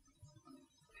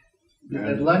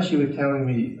 At lunch, you were telling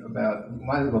me about.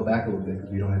 Might as well go back a little bit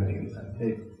because we don't have anything on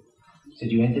tape. You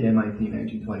said you entered MIT in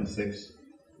 1926,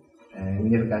 and we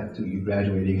never got to you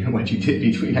graduating and what you did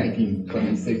between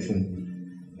 1926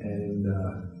 and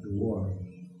the war.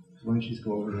 So why don't you just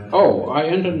go over that? Oh, I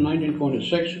entered in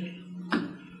 1926.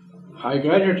 I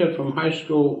graduated from high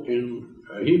school in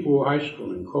Hebrew High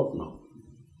School in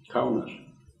Kaunas,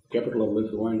 capital of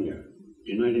Lithuania,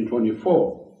 in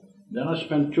 1924. Then I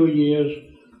spent 2 years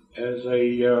as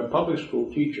a public school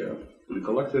teacher and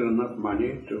collected enough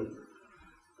money to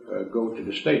go to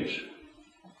the States.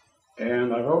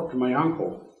 And I wrote to my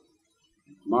uncle,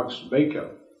 Max Baker,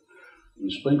 in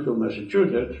Springfield,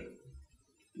 Massachusetts.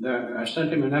 I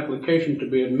sent him an application to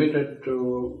be admitted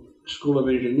to School of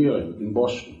Engineering in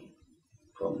Boston.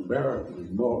 From there,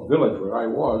 the village where I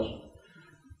was,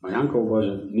 my uncle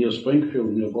was near Springfield,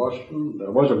 near Boston.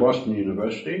 There was a Boston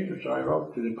University, so I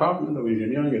wrote to the Department of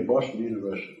Engineering at Boston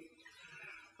University.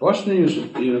 Boston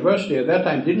University at that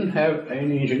time didn't have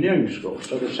any engineering school,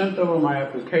 so they sent over my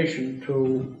application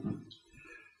to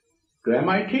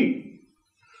MIT.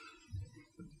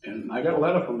 And I got a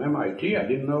letter from MIT. I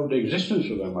didn't know the existence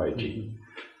of MIT,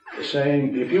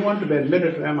 saying, if you want to be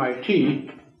admitted to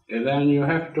MIT, then you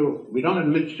have to, we don't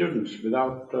admit students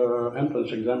without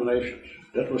entrance examinations.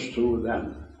 That was true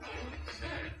then.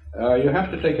 You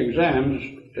have to take exams.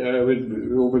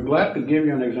 We'll be glad to give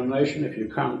you an examination if you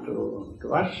come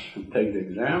to us and take the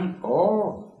exam,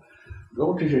 or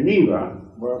go to Geneva,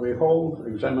 where we hold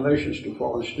examinations to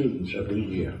foreign students every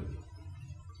year.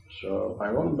 So I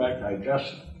wrote back, I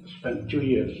just spent 2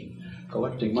 years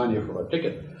collecting money for a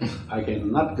ticket. I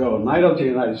cannot go neither to the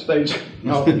United States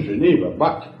nor to Geneva,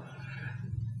 but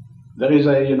there is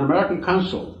an American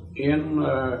consul in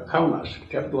Kaunas,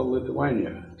 capital of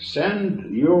Lithuania.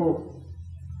 Send your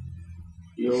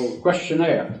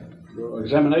questionnaire your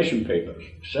examination papers,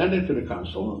 send it to the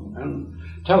consul, and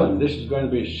tell him this is going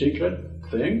to be a secret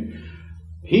thing.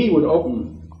 He would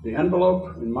open the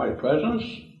envelope in my presence,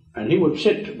 and he would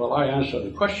sit while I answered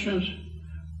the questions,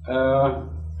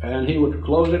 and he would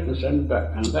close it and send it back.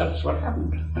 And that's what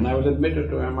happened. And I was admitted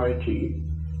to MIT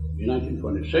in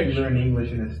 1926. You learned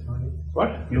English in Estonia?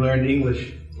 What? You learned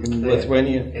English In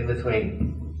Lithuania. in Lithuania.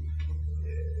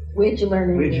 Where'd you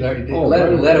learn Where'd you English?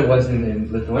 learn? The letter wasn't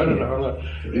in Lithuania.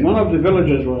 In one of the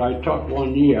villages where I taught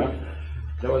 1 year,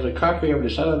 there was a copy of the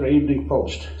Saturday Evening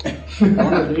Post,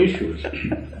 one of the issues.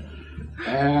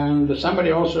 And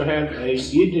somebody also had a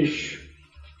Yiddish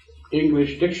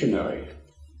English dictionary.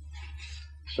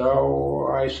 So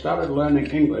I started learning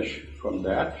English from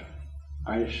that.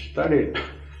 I studied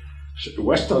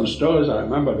Western stories. I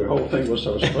remember the whole thing was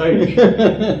so strange.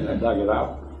 I dug it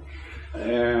out.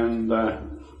 And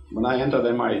when I entered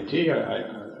MIT, I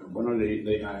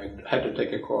had to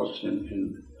take a course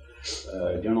in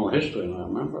general history, and I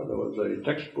remember there was a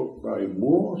textbook by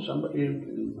Moore, somebody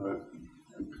in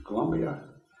Columbia,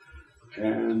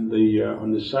 and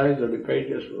on the sides of the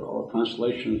pages were all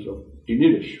translations in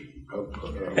Yiddish of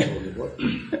the work.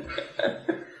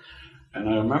 And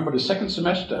I remember the second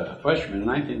semester, freshman,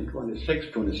 1926,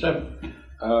 27,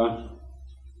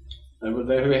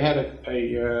 we had a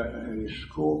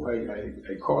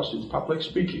course in public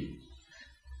speaking.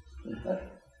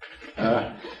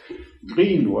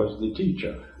 Green was the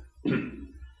teacher,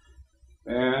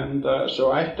 and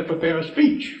so I had to prepare a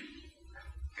speech.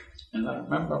 And I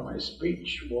remember my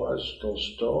speech was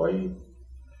Tolstoy,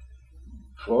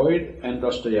 Freud, and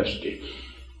Dostoevsky.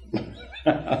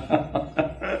 At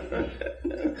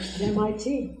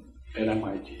MIT. At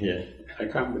MIT. Yeah. I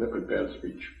come with a prepared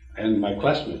speech. And my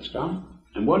classmates come,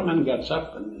 and one man gets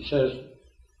up and he says,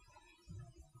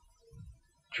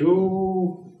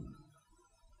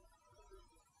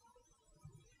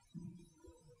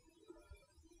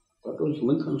 what was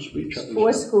Lincoln's speech?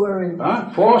 Fourscore and...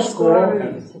 Fourscore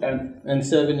And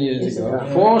 7 years ago.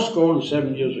 Fourscore and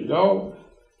 7 years ago,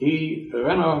 he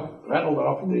rattled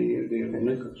off the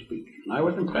Lincoln speech. And I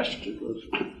was impressed.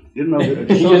 Didn't know that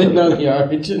You didn't know the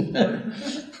origin.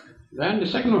 Then the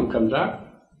second one comes up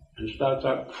and starts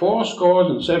out fourscore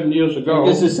and 7 years ago.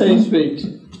 It's the same speech.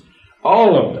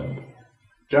 All of them.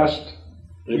 Just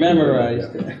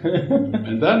Memorized.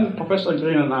 And then Professor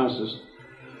Green announces,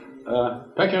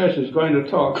 Pekeris is going to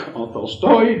talk on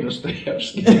Tolstoy,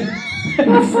 Dostoevsky,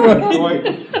 Freud.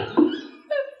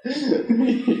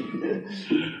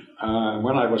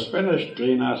 When I was finished,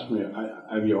 Green asked me,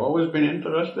 have you always been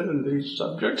interested in these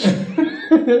subjects?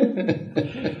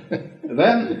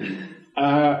 Then,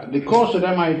 the course at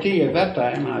MIT at that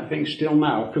time, and I think still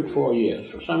now, took 4 years.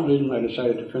 For some reason, I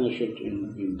decided to finish it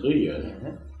in 3 years.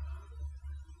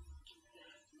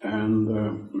 And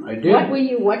I did.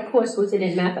 What course was it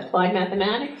in? Applied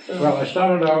mathematics? Or? Well, I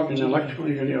started out in electrical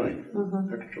engineering,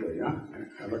 actually, yeah.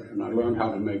 And I learned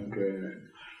how to make,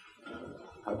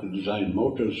 how to design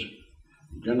motors,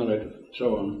 generators, and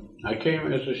so on. I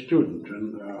came as a student,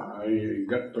 and I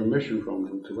got permission from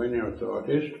the Lithuanian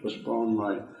authorities to postpone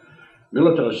my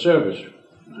military service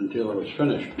until I was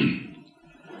finished.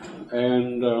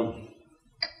 And,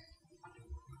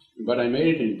 but I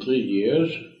made it in 3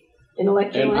 years. In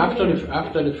electrical And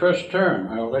after the first term,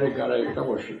 I already got a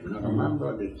fellowship. And I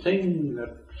remember the thing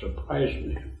that surprised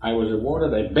me. I was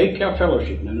awarded a Baker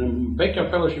Fellowship, and the Baker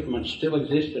Fellowship still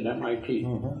exists at MIT.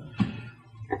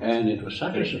 And it was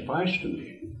such a surprise to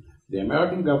me. The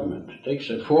American government takes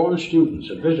a foreign student,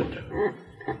 a visitor,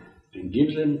 and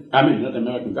gives him, I mean, not the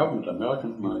American government,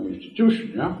 American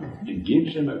institution, yeah, and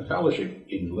gives him a fellowship.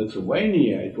 In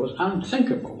Lithuania, it was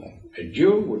unthinkable. A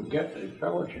Jew would get a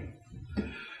fellowship.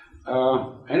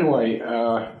 Anyway,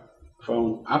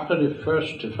 from after the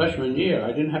first freshman year,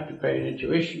 I didn't have to pay any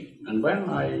tuition. And when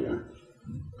I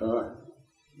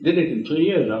did it in 3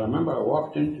 years, I remember I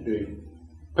walked into the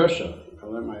purser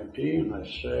of MIT and I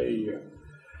say,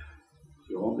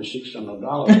 you owe me $600.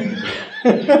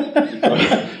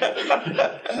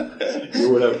 You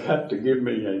would have had to give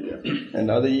me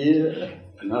Another year?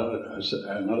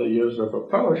 Another year's of a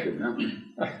fellowship. Yeah?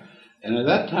 And at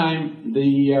that time,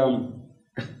 the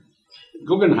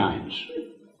Guggenheims,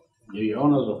 the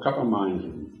owners of copper mines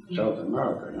in South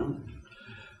America, yeah,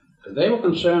 they were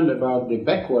concerned about the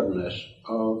backwardness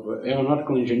of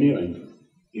aeronautical engineering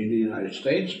in the United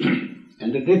States,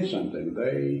 and they did something.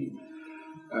 They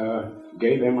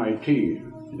gave MIT,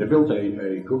 they built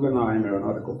a Guggenheim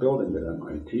aeronautical building at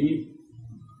MIT,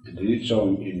 did so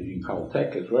in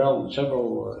Caltech as well, and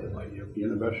several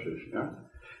universities, yeah.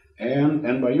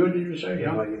 And by you, did you say?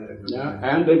 Yeah. Yeah.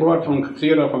 And they brought from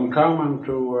theater from Carmen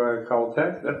to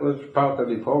Caltech. That was part of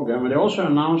the program. And they also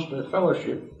announced a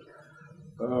fellowship,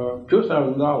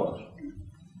 $2,000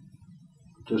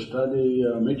 to study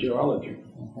meteorology.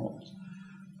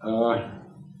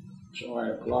 So I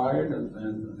applied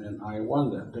and I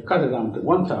won that. They cut it down to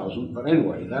 1,000, but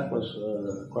anyway, that was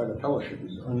quite a fellowship.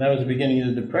 And that was the beginning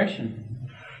of the Depression.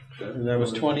 That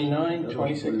was 26,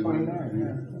 29.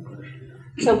 Yeah.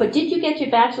 So, but did you get your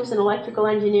bachelor's in electrical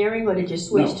engineering, or did you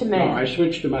switch to math? No, I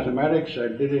switched to mathematics. I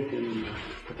did it in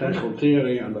potential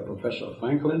theory under Professor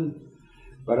Franklin,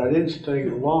 but I didn't stay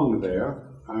long there.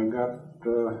 I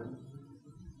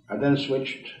then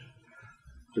switched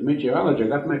to meteorology. I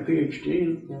got my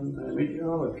PhD in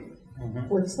meteorology.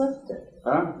 With Slifter?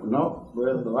 No,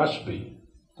 with Rusby.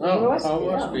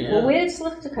 Rusby. Well, where did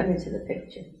Slifter come into the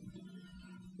picture?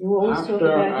 You always talk After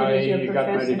about him as your I got my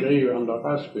professor. degree under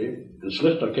Rusby, and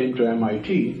Slifter came to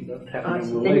MIT. That happened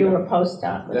Then later. you were a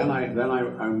postdoc. Then I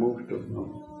moved to.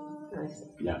 I see.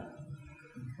 Yeah.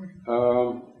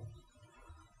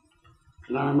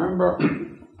 And I remember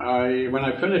when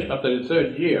I finished after the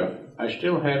third year, I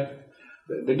still had,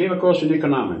 they gave a course in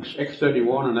economics,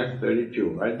 X31 and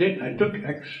X32. I took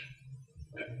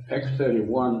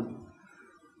X31.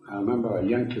 I remember a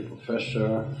Yankee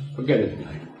professor, forget his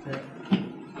name.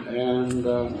 And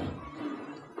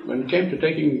when it came to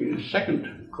taking the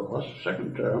second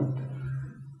term,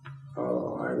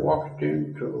 I walked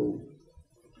into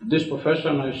this professor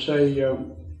and I say,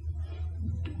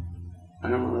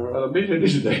 I'm rather busy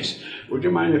these days. Would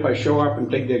you mind if I show up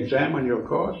and take the exam on your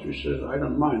course? He says, I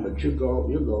don't mind, but you go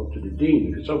to the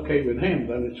dean. If it's okay with him,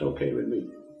 then it's okay with me.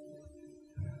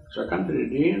 So I come to the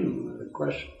dean and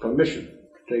request permission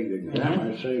to take the exam.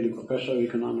 I say, the professor of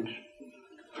economics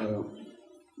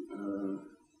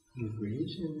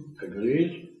agrees.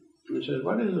 And he says,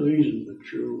 what is the reason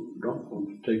that you don't want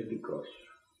to take the course?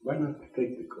 Why not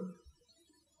take the course?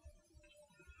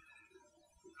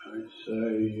 I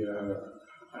say,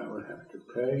 I would have to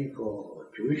pay for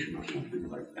tuition or something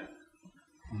like that.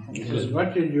 He says,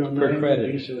 what is your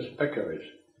name? He says, Pekeris.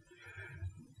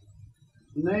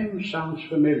 Name sounds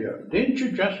familiar. Didn't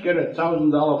you just get a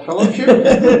 $1,000 fellowship?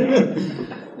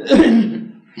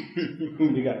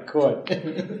 You got caught.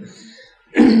 Did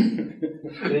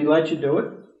he let you do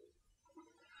it?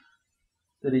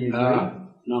 Did he agree?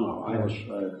 No. I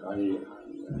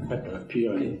had to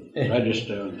appear and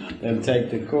register. And take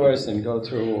the course and go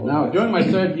through all Now, that. during my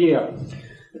third year,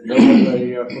 there was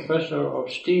a professor of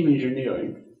steam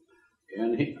engineering,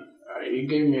 and he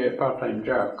gave me a part-time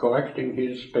job correcting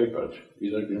his papers,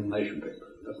 his examination papers.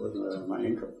 That was my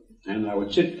income. And I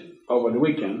would sit over the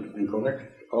weekend and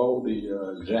correct all the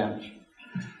exams.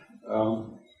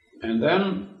 And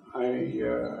then I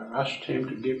asked him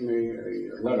to give me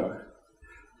a letter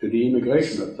to the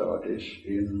immigration authorities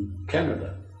in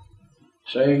Canada,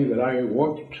 saying that I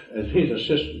worked as his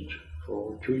assistant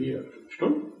for 2 years. It's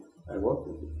true. I worked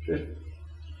as his assistant.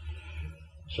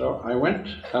 So I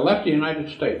left the United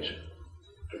States,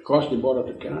 across the border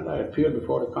to Canada. I appeared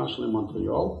before the consul in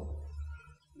Montreal,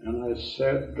 and I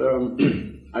said,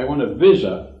 I want a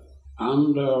visa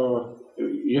under,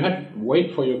 you had to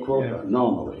wait for your quota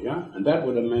normally, yeah? And that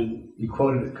would have meant... You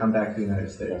quoted to come back to the United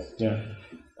States. Yeah.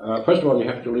 First of all, you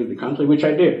have to leave the country, which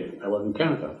I did. I was in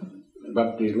Canada.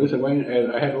 But the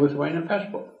I had a Lithuanian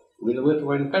passport. With a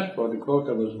Lithuanian passport, the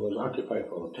quota was occupied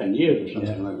for 10 years or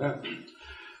something like that.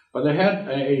 But they had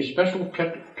a special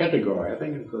category, I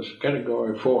think it was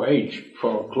category 4H,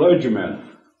 for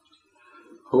clergymen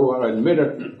who are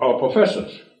admitted, or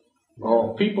professors,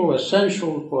 or people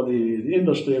essential for the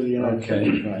industry of the United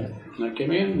States. Right. And I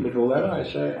came in with a letter. I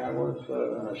say I was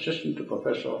an assistant to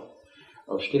professor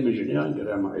of steam engineering at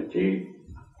MIT,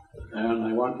 and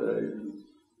I want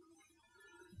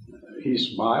he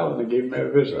smiled and gave me a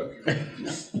visa.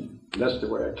 That's the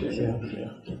way I came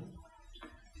in. Yeah.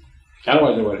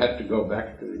 Otherwise, I would have to go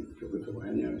back to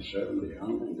Lithuania and serve in the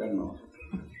army and God knows.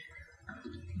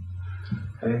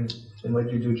 And what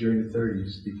did you do during the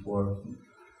 30s before?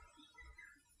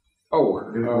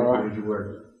 Where did you work?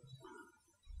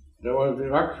 There was the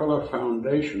Rockefeller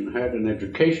Foundation had an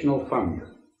educational fund,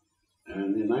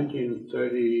 and in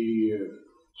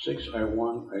 1936 I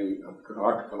won a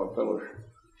Rockefeller Fellowship.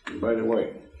 And by the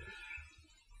way,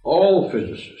 all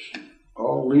physicists,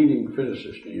 all leading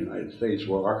physicists in the United States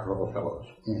were Rockefeller Fellows.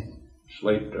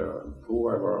 Slater,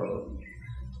 whoever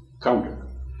counted.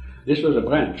 This was a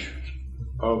branch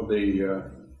of the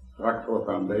Rockefeller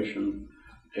Foundation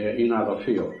in other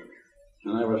fields.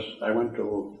 And I went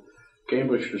to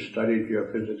Cambridge to study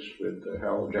geophysics with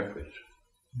Harold Jeffries.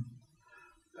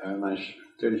 And I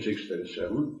 36,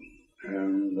 37.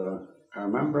 And I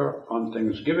remember on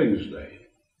Thanksgiving's Day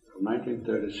of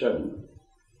 1937,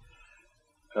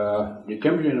 the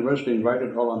Cambridge University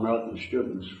invited all American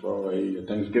students for a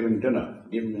Thanksgiving dinner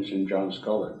given in St. John's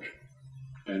College.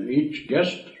 And each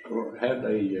guest had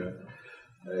a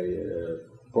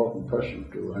important person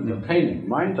to entertain him.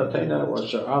 My entertainer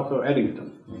was Sir Arthur Eddington.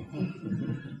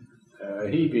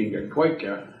 He, being a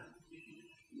Quaker,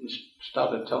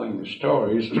 started telling the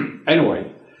stories.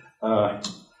 Anyway, but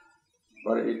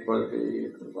it was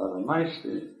rather nice.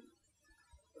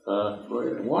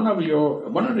 One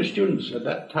of the students at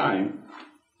that time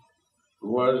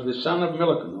was the son of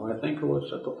Millikan, who I think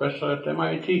was a professor at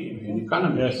MIT in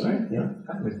economics, Yes, right? Yeah,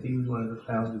 he was one of the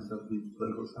founders of the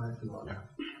political science. Yeah.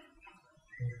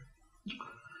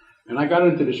 And I got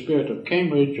into the spirit of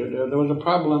Cambridge. There was a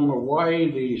problem of why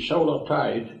the solar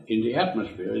tide in the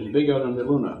atmosphere is bigger than the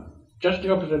lunar. Just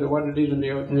the opposite of what it is in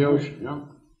the ocean, you know?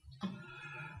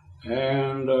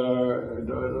 And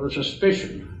there was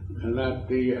suspicion that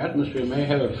the atmosphere may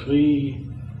have a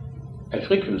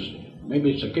frequency.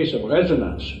 Maybe it's a case of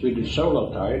resonance with the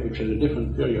solar tide, which is a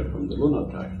different period from the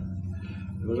lunar tide.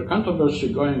 There was a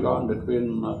controversy going on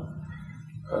between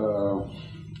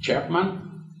Chapman,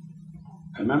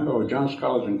 a member of John's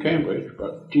College in Cambridge,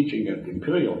 but teaching at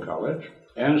Imperial College,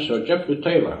 and Sir Geoffrey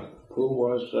Taylor, who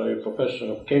was a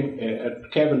professor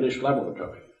at Cavendish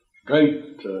Laboratory.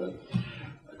 Great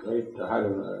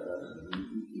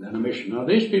animation. Now,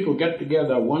 these people get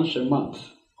together once a month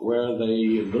where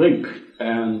they drink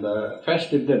and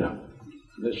festive dinner.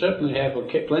 They certainly have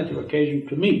plenty of occasion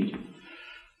to meet.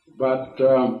 But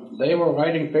they were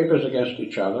writing papers against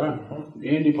each other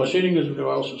in the Proceedings of the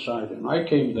Royal Society. And I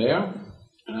came there,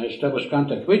 and I established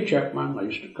contact with Chapman. I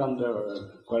used to come there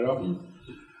quite often.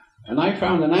 And I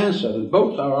found an answer that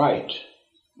both are right,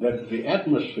 that the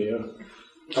atmosphere...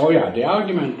 Oh yeah, the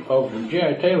argument of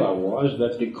J.I. Taylor was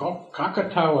that the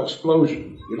Krakatoa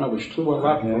explosion, which threw a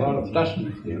lot of dust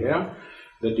into the air,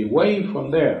 that the wave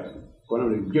from there, one of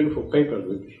the beautiful papers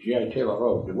which J.I. Taylor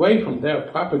wrote, the wave from there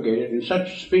propagated in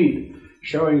such speed,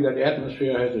 showing that the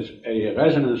atmosphere has a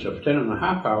resonance of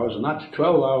 10.5 hours, not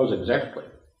 12 hours exactly.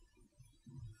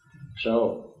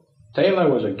 So Taylor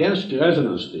was against the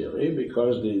resonance theory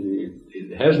because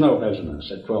it has no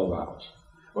resonance at 12 hours.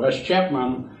 Whereas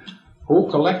Chapman, who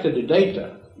collected the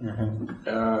data,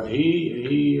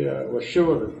 he was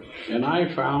sure, and I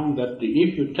found that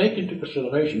if you take into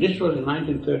consideration, this was in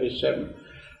 1937,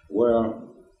 where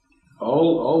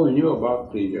all we knew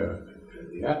about the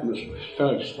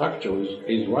atmospheric structure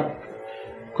is what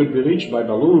could be reached by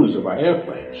balloons or by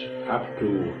airplanes, up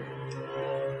to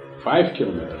 5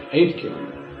 kilometers, 8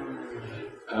 kilometers.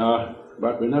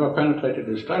 But we never penetrated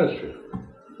the stratosphere.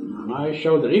 And I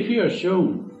showed that if you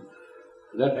assume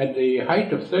that at the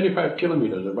height of 35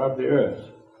 kilometers above the Earth,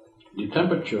 the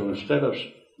temperature, instead of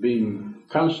being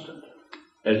constant,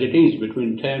 as it is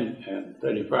between 10 and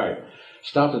 35,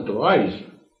 started to rise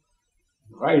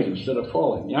instead of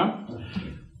falling, yeah?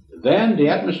 Then the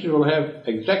atmosphere will have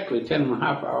exactly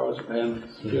 10.5 hours and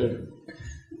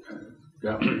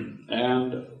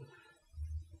and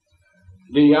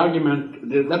the argument,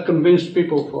 that convinced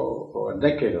people for a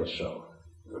decade or so,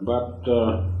 but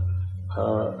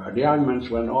the arguments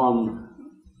went on.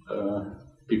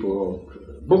 People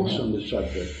wrote books on this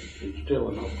subject. It's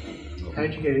still not. How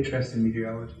did you get interested in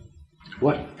meteorology?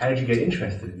 What? How did you get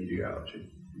interested in meteorology?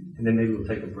 And then maybe we'll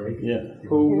take a break. Yeah.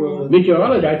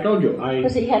 Meteorology, I told you.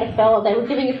 Because he had a fellow, they were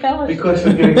giving a fellowship. Because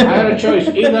I had a choice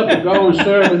either to go and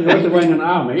serve in the Lithuanian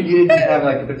army. you didn't have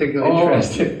like a particular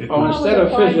interest in it. Or instead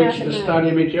of physics, to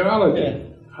study meteorology.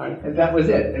 Yeah. And that was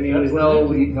it. I mean,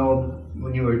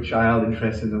 when you were a child,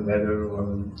 interested in the weather, or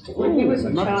When he was a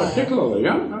Not child. particularly,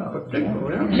 yeah. Oh,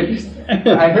 Particularly,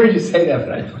 yeah. I heard you say that,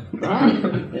 but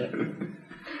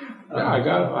I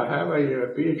I have a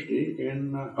PhD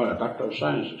in, a Doctor of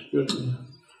Science, excuse me,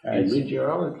 in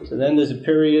meteorology. So then there's a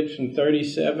period from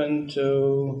 37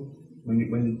 to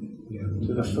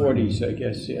the 40s, I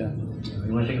guess, yeah.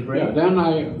 You want to take a break? Yeah, then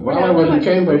while I was in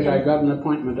Cambridge, I got an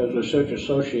appointment as research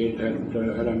associate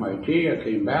at MIT. I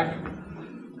came back,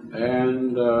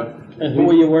 and who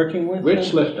were you working with? With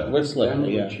Slifter. With Slifter,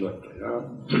 yeah. With Slifter,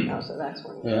 yeah. Oh, so that's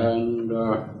when. Yeah. And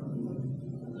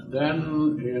then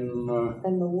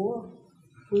Then the war.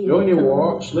 during the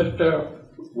war, Slifter,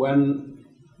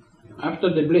 after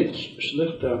the Blitz,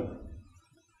 Slifter,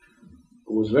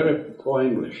 who was very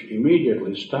pro-English,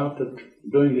 immediately started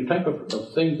doing the type of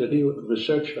things that he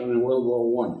researched on in World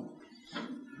War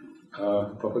I,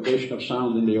 propagation of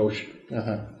sound in the ocean.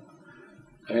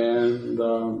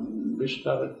 And we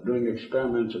started doing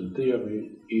experiments and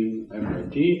theory in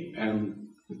MIT, and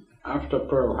after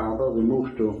Pearl Harbor, we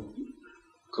moved to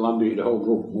Columbia, the whole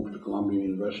group moved to Columbia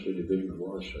University Division of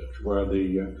War Research, where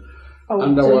the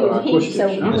underwater acoustics.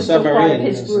 So you were still part of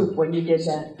his group when you did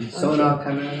that. Did sonar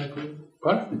come out of that group?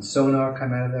 What? Did sonar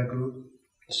come out of that group?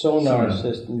 Sonar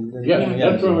system. Yes,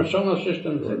 that's where sonar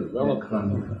systems were developed.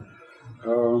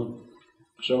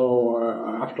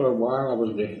 After a while, I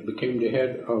became the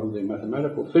head of the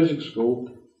mathematical physics group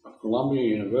of Columbia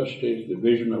University's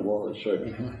Division of War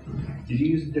Research. Did you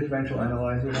use a differential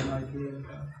analyzer at MIT?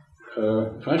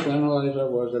 Differential analyzer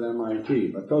was at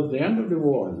MIT, but towards the end of the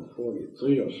war, in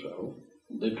 1943 or so,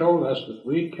 they told us that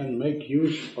we can make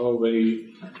use of a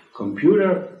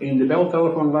computer in the Bell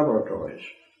Telephone Laboratories,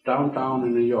 downtown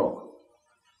in New York.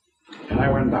 And I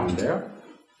went down there.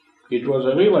 It was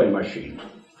a relay machine.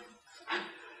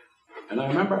 And I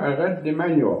remember I read the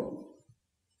manual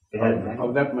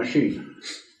of that machine.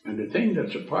 And the thing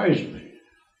that surprised me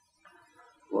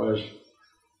was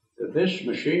that this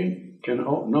machine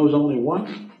knows only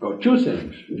one or two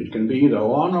things. It can be either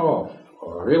on or off,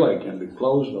 or a relay can be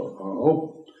closed or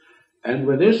open. And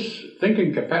with this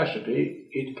thinking capacity,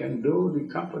 it can do the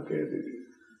complicated.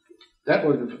 That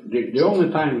was the only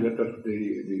time that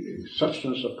the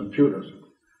substance of computers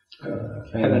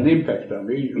had an impact on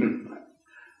me.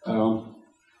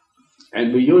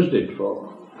 And we used it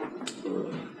for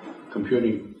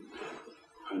computing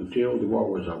until the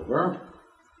war was over.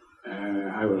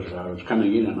 I was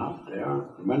coming in and out there.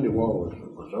 When the war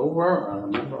was over, I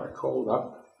remember I called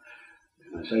up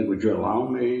and I said, "Would you allow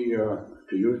me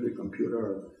to use the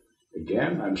computer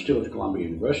again?" I'm still at Columbia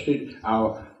University.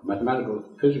 Our mathematical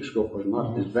physics group was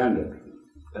not disbanded.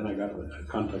 Then I got a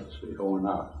contact with the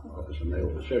ONR, Office of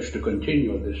Naval Research, to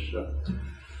continue this.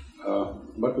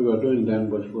 What we were doing then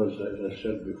was, as I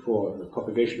said before, the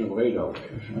propagation of radar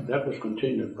waves. That was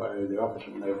continued by the Office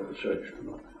of Naval Research.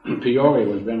 Peoria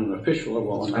was then an official of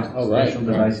ONR. Special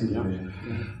Devices Division.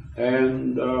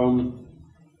 And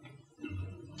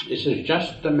this is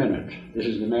just a minute. This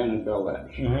is the man at Bell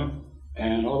Labs.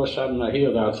 And all of a sudden I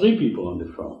hear there are three people on the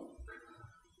phone.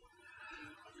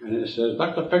 And it says,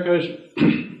 "Dr. Pekeris,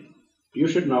 you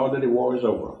should know that the war is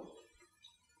over.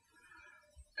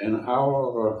 And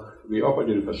we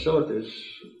operated facilities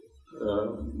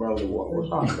while the war was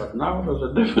on, but now there's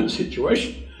a different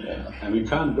situation, and we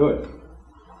can't do it."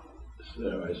 So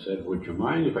I said, "Would you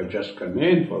mind if I just come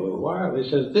in for a little while?" He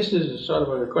says, "This is sort of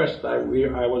a request I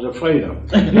was afraid of."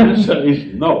 The answer is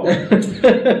no.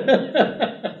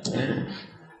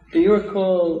 Do you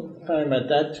recall, Chaim, at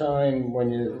that time when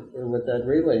with that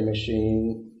relay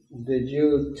machine, did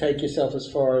you take yourself as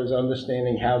far as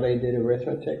understanding how they did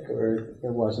arithmetic, or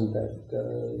it wasn't that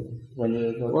when you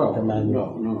looked at the manual?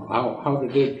 No. How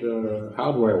they did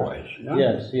hardware-wise? Yeah?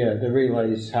 Yes, the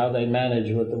relays, how they manage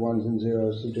with the ones and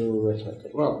zeros to do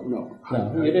arithmetic. Well, no.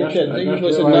 It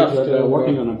was enough that they're to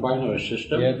working on a binary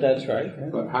system. Yeah, that's right. Yeah.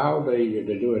 But how they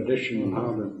do addition and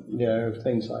how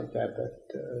things like that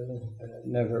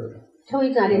never. So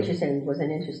he's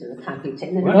wasn't interested in the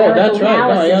computation. Oh, that's right.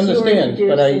 No, I understand.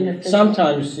 But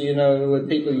sometimes, with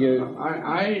people you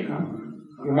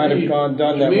might have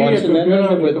done that once, and then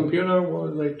the computer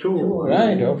was a tool.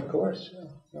 Right, of course.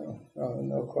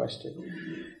 No question.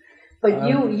 But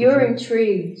you're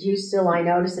intrigued. I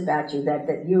notice about you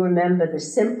that you remember the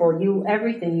simple.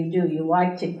 Everything you do, you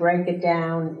like to break it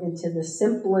down into the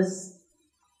simplest,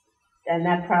 and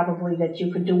that you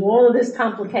could do all of this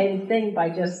complicated thing by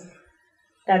just.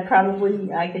 That probably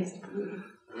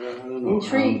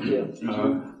intrigued you.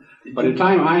 By the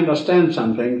time I understand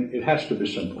something, it has to be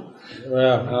simple.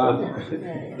 Well,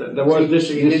 there was this.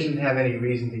 So you didn't have any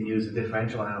reason to use a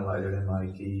differential analyzer at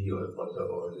MIT or the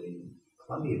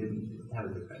Columbia didn't have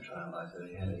a differential analyzer.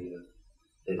 They had a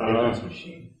difference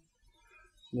machine.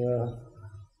 Yeah.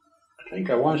 I think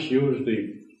I once used the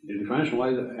differential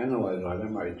analyzer at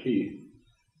MIT.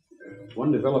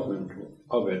 One development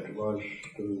of it was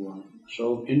to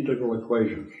solve integral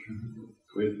equations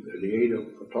with the aid of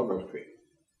photography.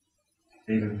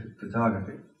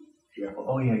 Photography? Yeah.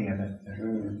 Oh, yeah.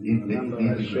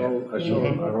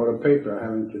 I wrote a paper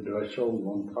I solved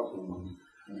one problem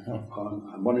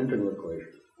on one integral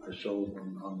equation. I solved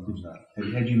on that.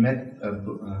 Had you met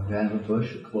Vannevar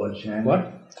Bush or Claude Shannon? What?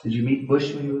 Did you meet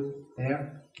Bush when you were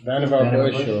there? Vannevar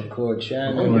Bush or Claude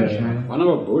Shannon?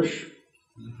 Vannevar Bush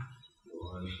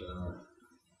was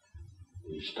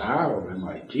the star of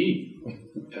MIT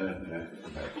at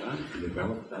that time. He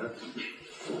developed that.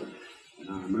 And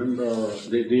I remember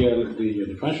the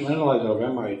differential analyzer of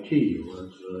MIT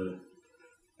was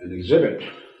an exhibit.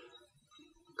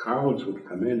 Crowds would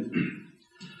come in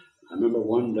I remember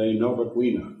one day Norbert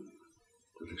Wiener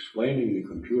was explaining the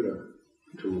computer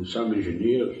to some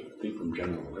engineers, I think from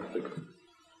General Electric.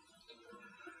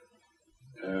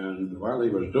 And while he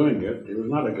was doing it, he was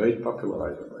not a great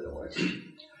popularizer, by the way.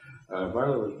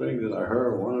 While he was doing it, I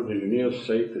heard one of the engineers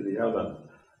say to the other,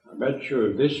 I bet you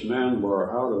if this man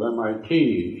were out of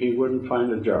MIT, he wouldn't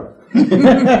find a job.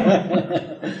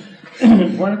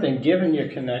 One thing, given your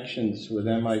connections with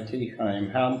MIT, Chaim,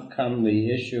 how come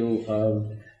the issue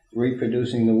of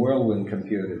reproducing the whirlwind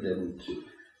computer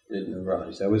didn't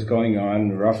arise? That was going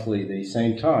on roughly the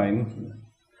same time.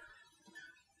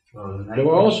 There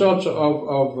were all sorts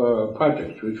of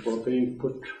projects which were being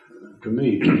put to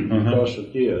me in the course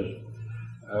of years,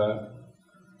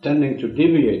 tending to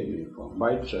deviate me from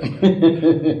Weizac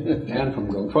and from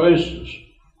Golem. For instance,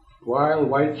 while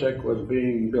Weizac was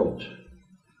being built,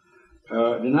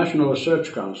 the National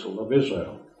Research Council of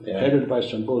Israel, headed by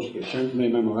Sambulski, sent me a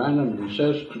memorandum and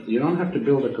says, you don't have to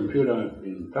build a computer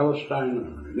in Palestine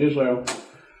or in Israel,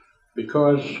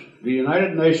 because the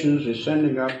United Nations is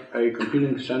sending up a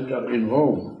computing center in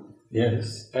Rome.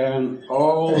 Yes. And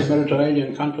all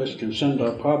Mediterranean countries can send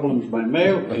their problems by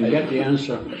mail and get the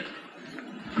answer.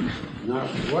 Now,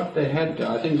 what they had,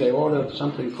 I think they ordered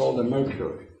something called the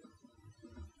Mercury.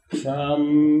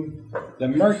 From the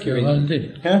Mercury.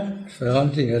 Ferranti. Huh?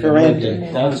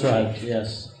 Ferranti. That's right,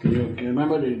 yes. Can you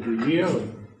remember the year?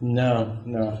 No,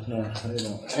 I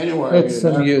don't. Anyway. That's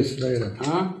some years later.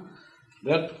 Huh?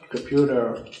 That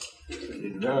computer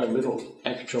did very little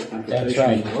actual computation. That's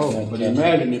right. But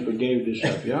imagine if we gave this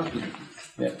up,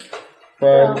 Yeah.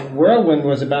 But Whirlwind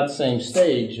was about the same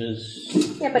stage as...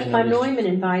 Yeah, but Von Neumann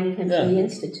invited him to the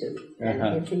Institute.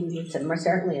 And it's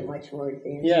certainly a much more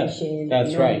advanced machine.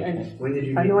 That's right. And When did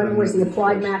you Von Neumann was the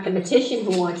applied mathematician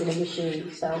who wanted a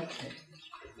machine, so...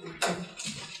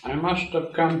 I must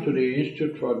have come to the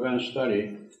Institute for Advanced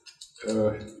Study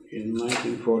in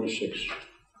 1946.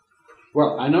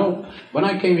 Well, I know when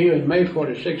I came here in May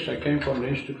 46, I came from the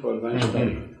Institute for Advanced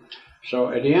Study. So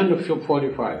at the end of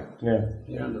 45. Yeah.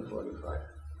 The end of 45.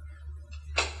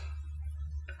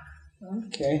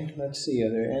 Okay, let's see, are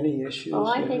there any issues? Well,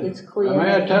 I think it's clear.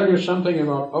 May I tell you something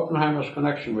about Oppenheimer's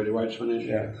connection with the Weizmann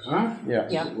Institute? Yeah. Huh?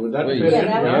 Yeah. Would that Please. fit in?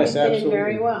 That would Yes, fit in absolutely.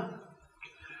 very well.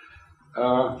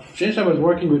 Since I was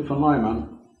working with von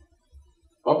Neumann,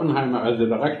 Oppenheimer as the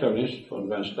director of the Institute for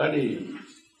Advanced Study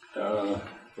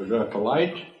was very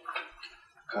polite,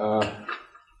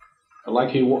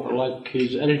 like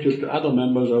his attitude to other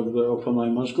members of von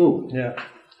Neumann's group. Yeah.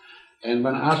 And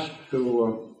when asked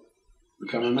to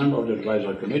become a member of the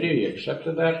advisory committee, he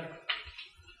accepted that.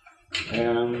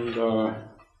 And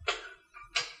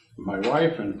my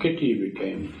wife and Kitty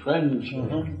became friends.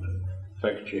 In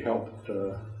fact, she helped.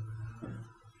 There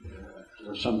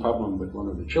was some problem with one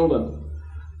of the children.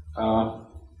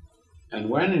 And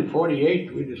when in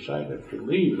 48 we decided to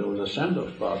leave, there was a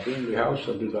send-off party in the house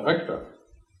of the director.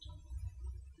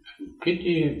 And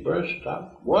Kitty burst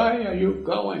up, "Why are you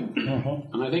going?"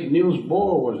 And I think Niels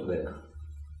Bohr was there.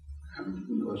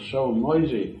 And it was so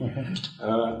noisy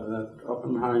that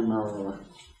Oppenheimer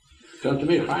turned to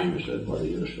me, Chaim, he said, "What do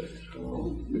you say?" So,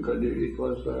 because it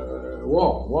was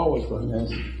war. War was going on.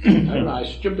 And I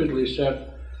stupidly said,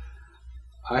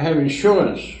 "I have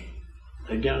insurance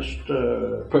against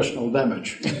personal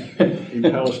damage in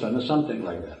Palestine," or something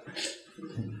like that.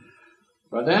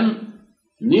 But then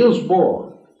Niels Bohr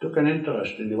took an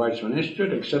interest in the Weizmann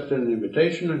Institute, accepted an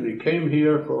invitation, and he came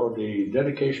here for the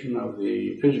dedication of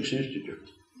the Physics Institute.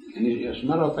 And he, as a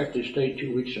matter of fact, he stayed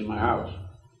 2 weeks in my house.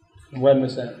 When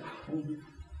was that? In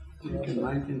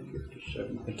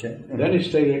 1957. Okay. Then he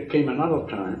came another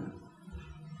time,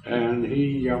 and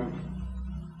he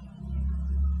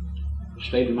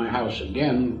stayed in my house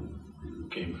again,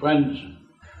 became friends,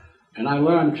 and I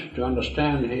learned to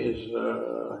understand his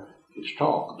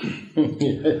talk.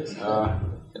 Yes.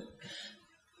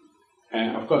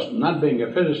 And of course, not being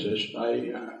a physicist, I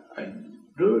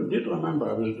did remember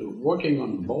I was working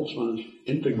on Boltzmann's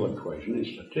integral equation in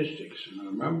statistics, and I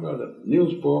remember that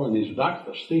Niels Bohr in his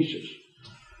doctor's thesis,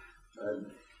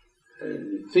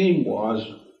 the theme was,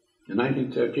 in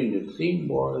 1913, the theme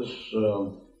was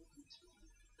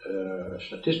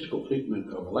statistical treatment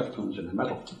of electrons in a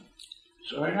metal.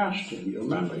 So I asked him, "You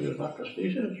remember your doctor's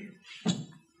thesis?"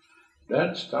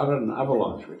 That started an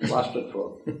avalanche which lasted for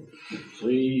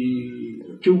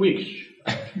 2 weeks.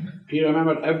 He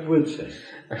remembered everything,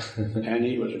 and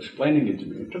he was explaining it to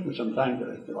me. It took me some time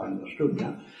to understood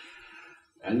that.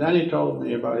 And then he told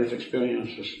me about his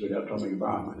experiences with the atomic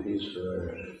bomb and his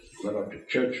letter to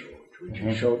Churchill, which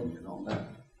he showed me and all that.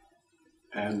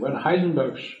 And when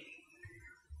Heisenberg's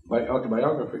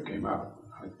autobiography came out,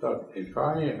 I thought if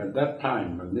I, at that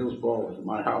time, when Niels Bohr was in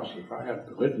my house, if I had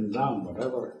written down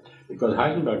whatever, because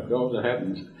Heisenberg goes ahead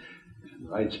and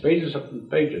writes pages upon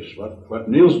pages, what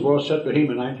Niels Bohr said to him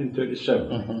in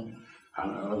 1937.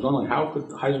 And I was wondering, how could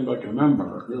Heisenberg remember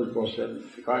what Niels Bohr said?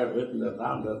 If I had written that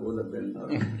down, that would have been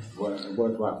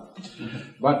worthwhile.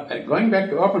 But going back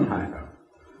to Oppenheimer,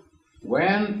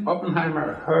 when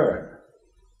Oppenheimer heard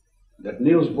that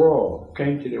Niels Bohr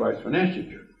came to the Weizmann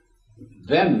Institute,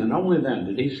 then and only then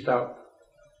did he start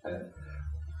a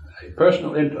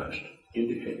personal interest in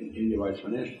the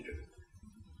Weizmann Institute.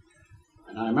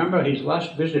 And I remember his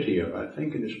last visit here, I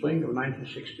think in the spring of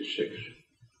 1966.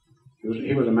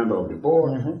 He was a member of the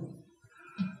board. And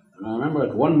I remember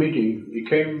at one meeting, he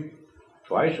came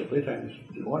twice or three times.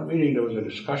 In one meeting there was a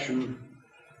discussion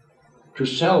to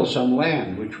sell some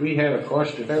land which we had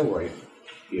across the railway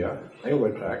here,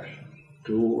 railway tracks,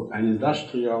 to an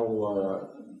industrial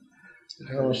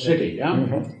city,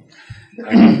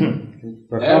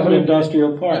 Rehoveth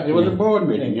Industrial Park. It was a board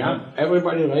meeting,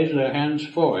 Everybody raised their hands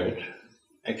for it,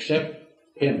 except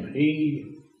him. He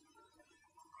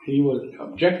was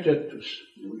objected to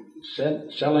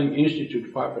selling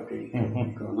institute property to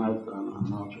an outsider.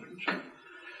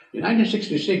 In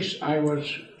 1966, I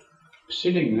was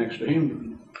sitting next to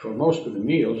him for most of the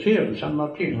meals here in San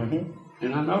Martin,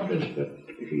 and I noticed that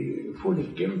food is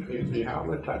given to him, he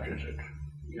hardly touches it.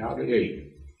 He hardly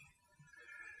ate.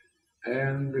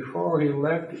 And before he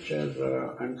left, he says,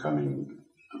 I'm coming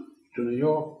to New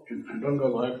York, and I don't go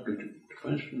directly to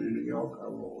Princeton in New York.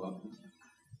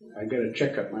 I get a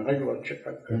checkup, my regular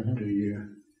checkup at the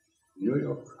New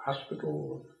York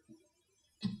hospital.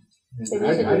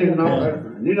 I didn't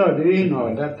know, neither did he know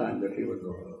at that time that he was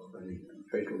very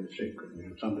fatally sick,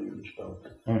 something in his stomach.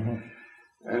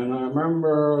 And I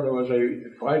remember there was a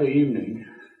Friday evening,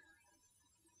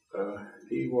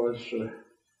 he was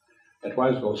at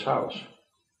Weizgold's house.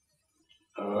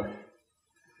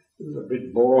 He was a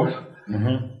bit bored.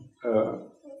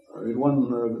 With one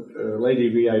lady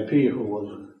VIP who was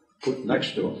put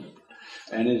next to him.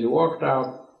 And as he walked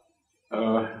out,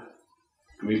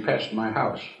 we passed my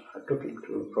house. I took him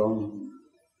from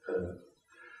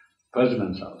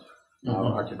President's house,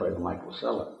 now occupied by Michael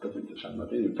Seller. I took him to San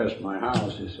Martin. He passed my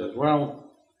house. He says,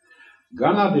 well,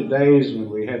 gone are the days when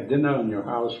we had dinner in your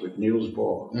house with Niels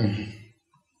Bohr.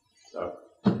 So,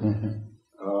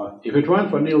 if it weren't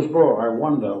for Niels Bohr, I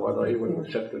wonder whether he would have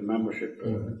accepted membership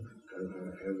as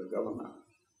a governor.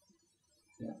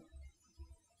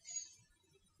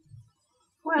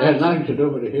 Well, it has nothing to do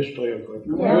with the history of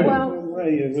community.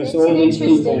 It's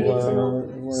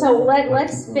interesting. So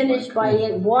let's finish by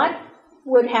it. What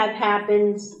would have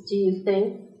happened, do you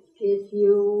think, if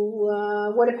you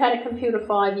would have had a computer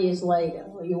 5 years later,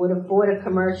 or you would have bought a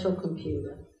commercial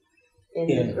computer in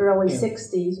the early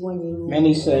 60s when you...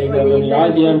 Many say that when the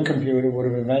IBM computer would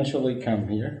have eventually come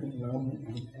here,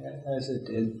 as it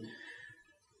did.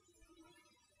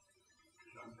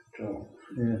 So,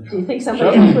 do you think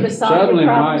somebody else would have solved certainly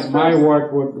the problems my first?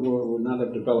 work would not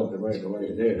have developed the way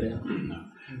it did.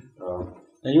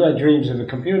 And you had dreams of the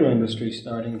computer industry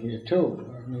starting here too.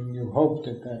 I mean, you hoped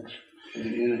that.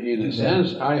 In a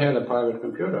sense, I had a private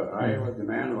computer. I was the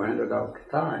man who handed out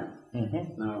time.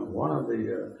 Now, one of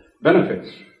the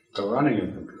benefits of running a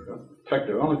computer, in fact,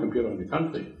 the only computer in the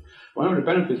country, one of the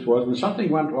benefits was when something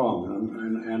went wrong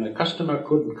and a customer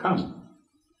couldn't come.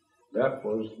 That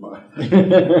was my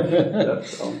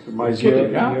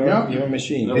your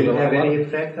machine. Did it have any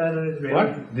effect on the Israeli?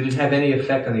 What? Did it have any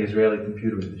effect on the Israeli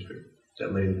computer industry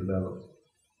that later developed?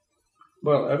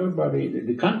 Well, everybody,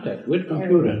 the contact with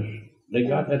computers, they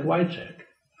got at Weizac.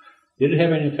 Did it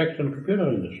have any effect on the computer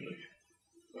industry?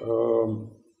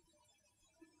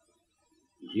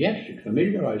 Yes, it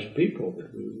familiarized people with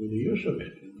the use of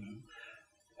it.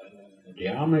 The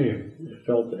army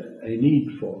felt a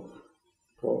need for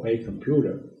a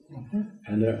computer,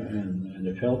 and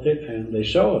they felt it, and they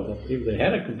saw that if they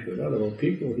had a computer, there were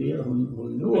people here who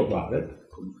knew about it,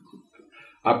 could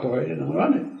operate it and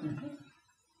run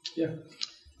it.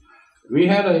 We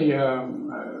had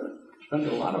spent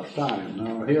a lot of time.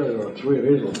 Now here there are 3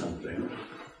 Israel comes in.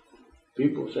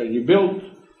 People say, you built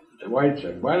a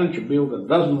Weizac, why don't you build a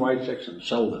dozen Weizacs and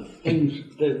sell them?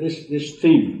 This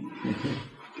theme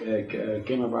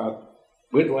came about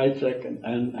with Weizac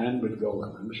and with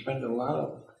Golem. And we spent a lot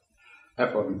of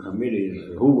effort in committees,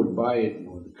 who would buy it,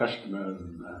 the customers.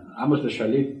 And Amos the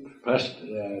Shalit pressed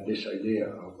this idea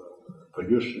of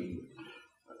producing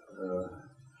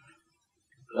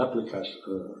replicas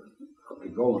of the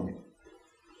Golem.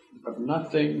 But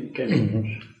nothing came of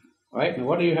it. Right? Now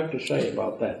what do you have to say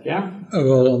about that, yeah?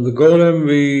 Well, on the Golem,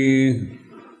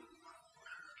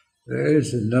 There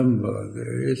is a number.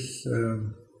 There is.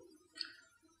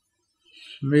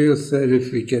 Shmuel said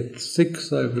if we get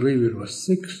 6, I believe it was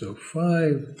 6 or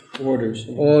 5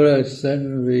 Orders.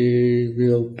 then we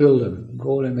will build them,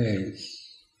 golems.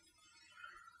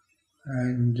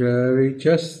 And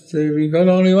we got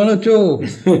only 1 or 2.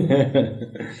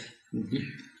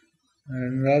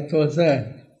 And that was that.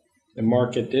 The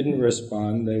market didn't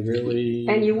respond. They really.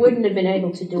 And you wouldn't have been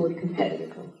able to do it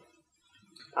competitively,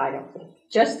 I don't think.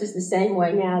 Just as the same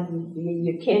way now,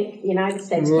 you can't. The United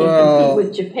States can't compete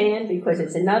with Japan because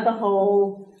it's another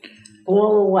whole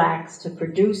ball of wax to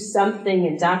produce something,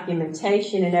 and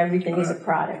documentation and everything is a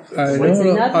product. I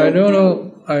don't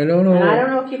know. And I don't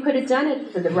know if you could have done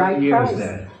it for the right price.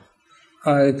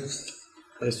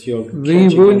 We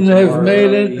wouldn't have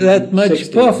made that much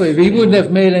 60s. profit. We wouldn't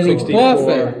have made any 64.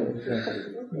 profit.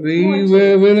 We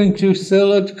were willing to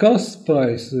sell at cost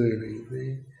price, really.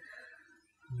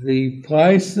 The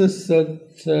prices that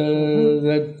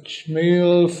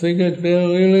Shmuel figured were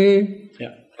really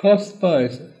cost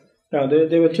prices. No,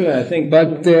 there were 2, I think.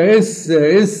 But there is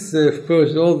of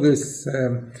course all this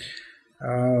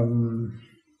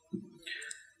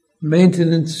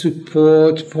maintenance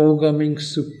support, programming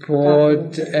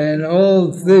support, and all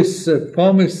this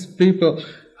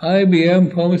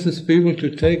IBM promises people to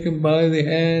take them by the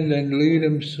hand and lead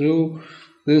them through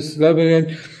this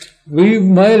labyrinth. We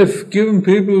might have given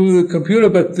people the computer,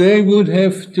 but they would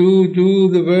have to do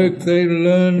the work they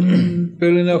learn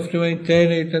well enough to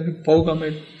maintain it and to program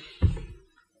it.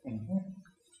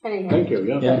 Thank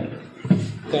you. Yeah.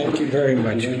 Thank you very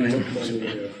much.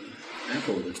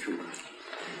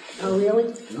 Oh,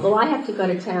 really? Well, I have to go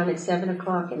to town at 7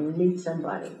 o'clock and meet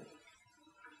somebody.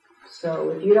 So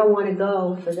if you don't want to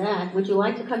go for that, would you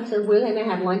like to come to, we're going to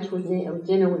have lunch with,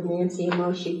 dinner with Nancy and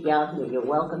Moshe Yavne. You're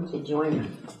welcome to join us.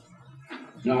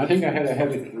 No, I think I had a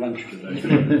heavy lunch today.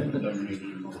 You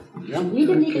didn't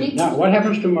even eat. Now, what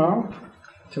happens tomorrow?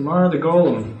 Tomorrow, the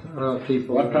Golem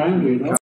people. What time do you know?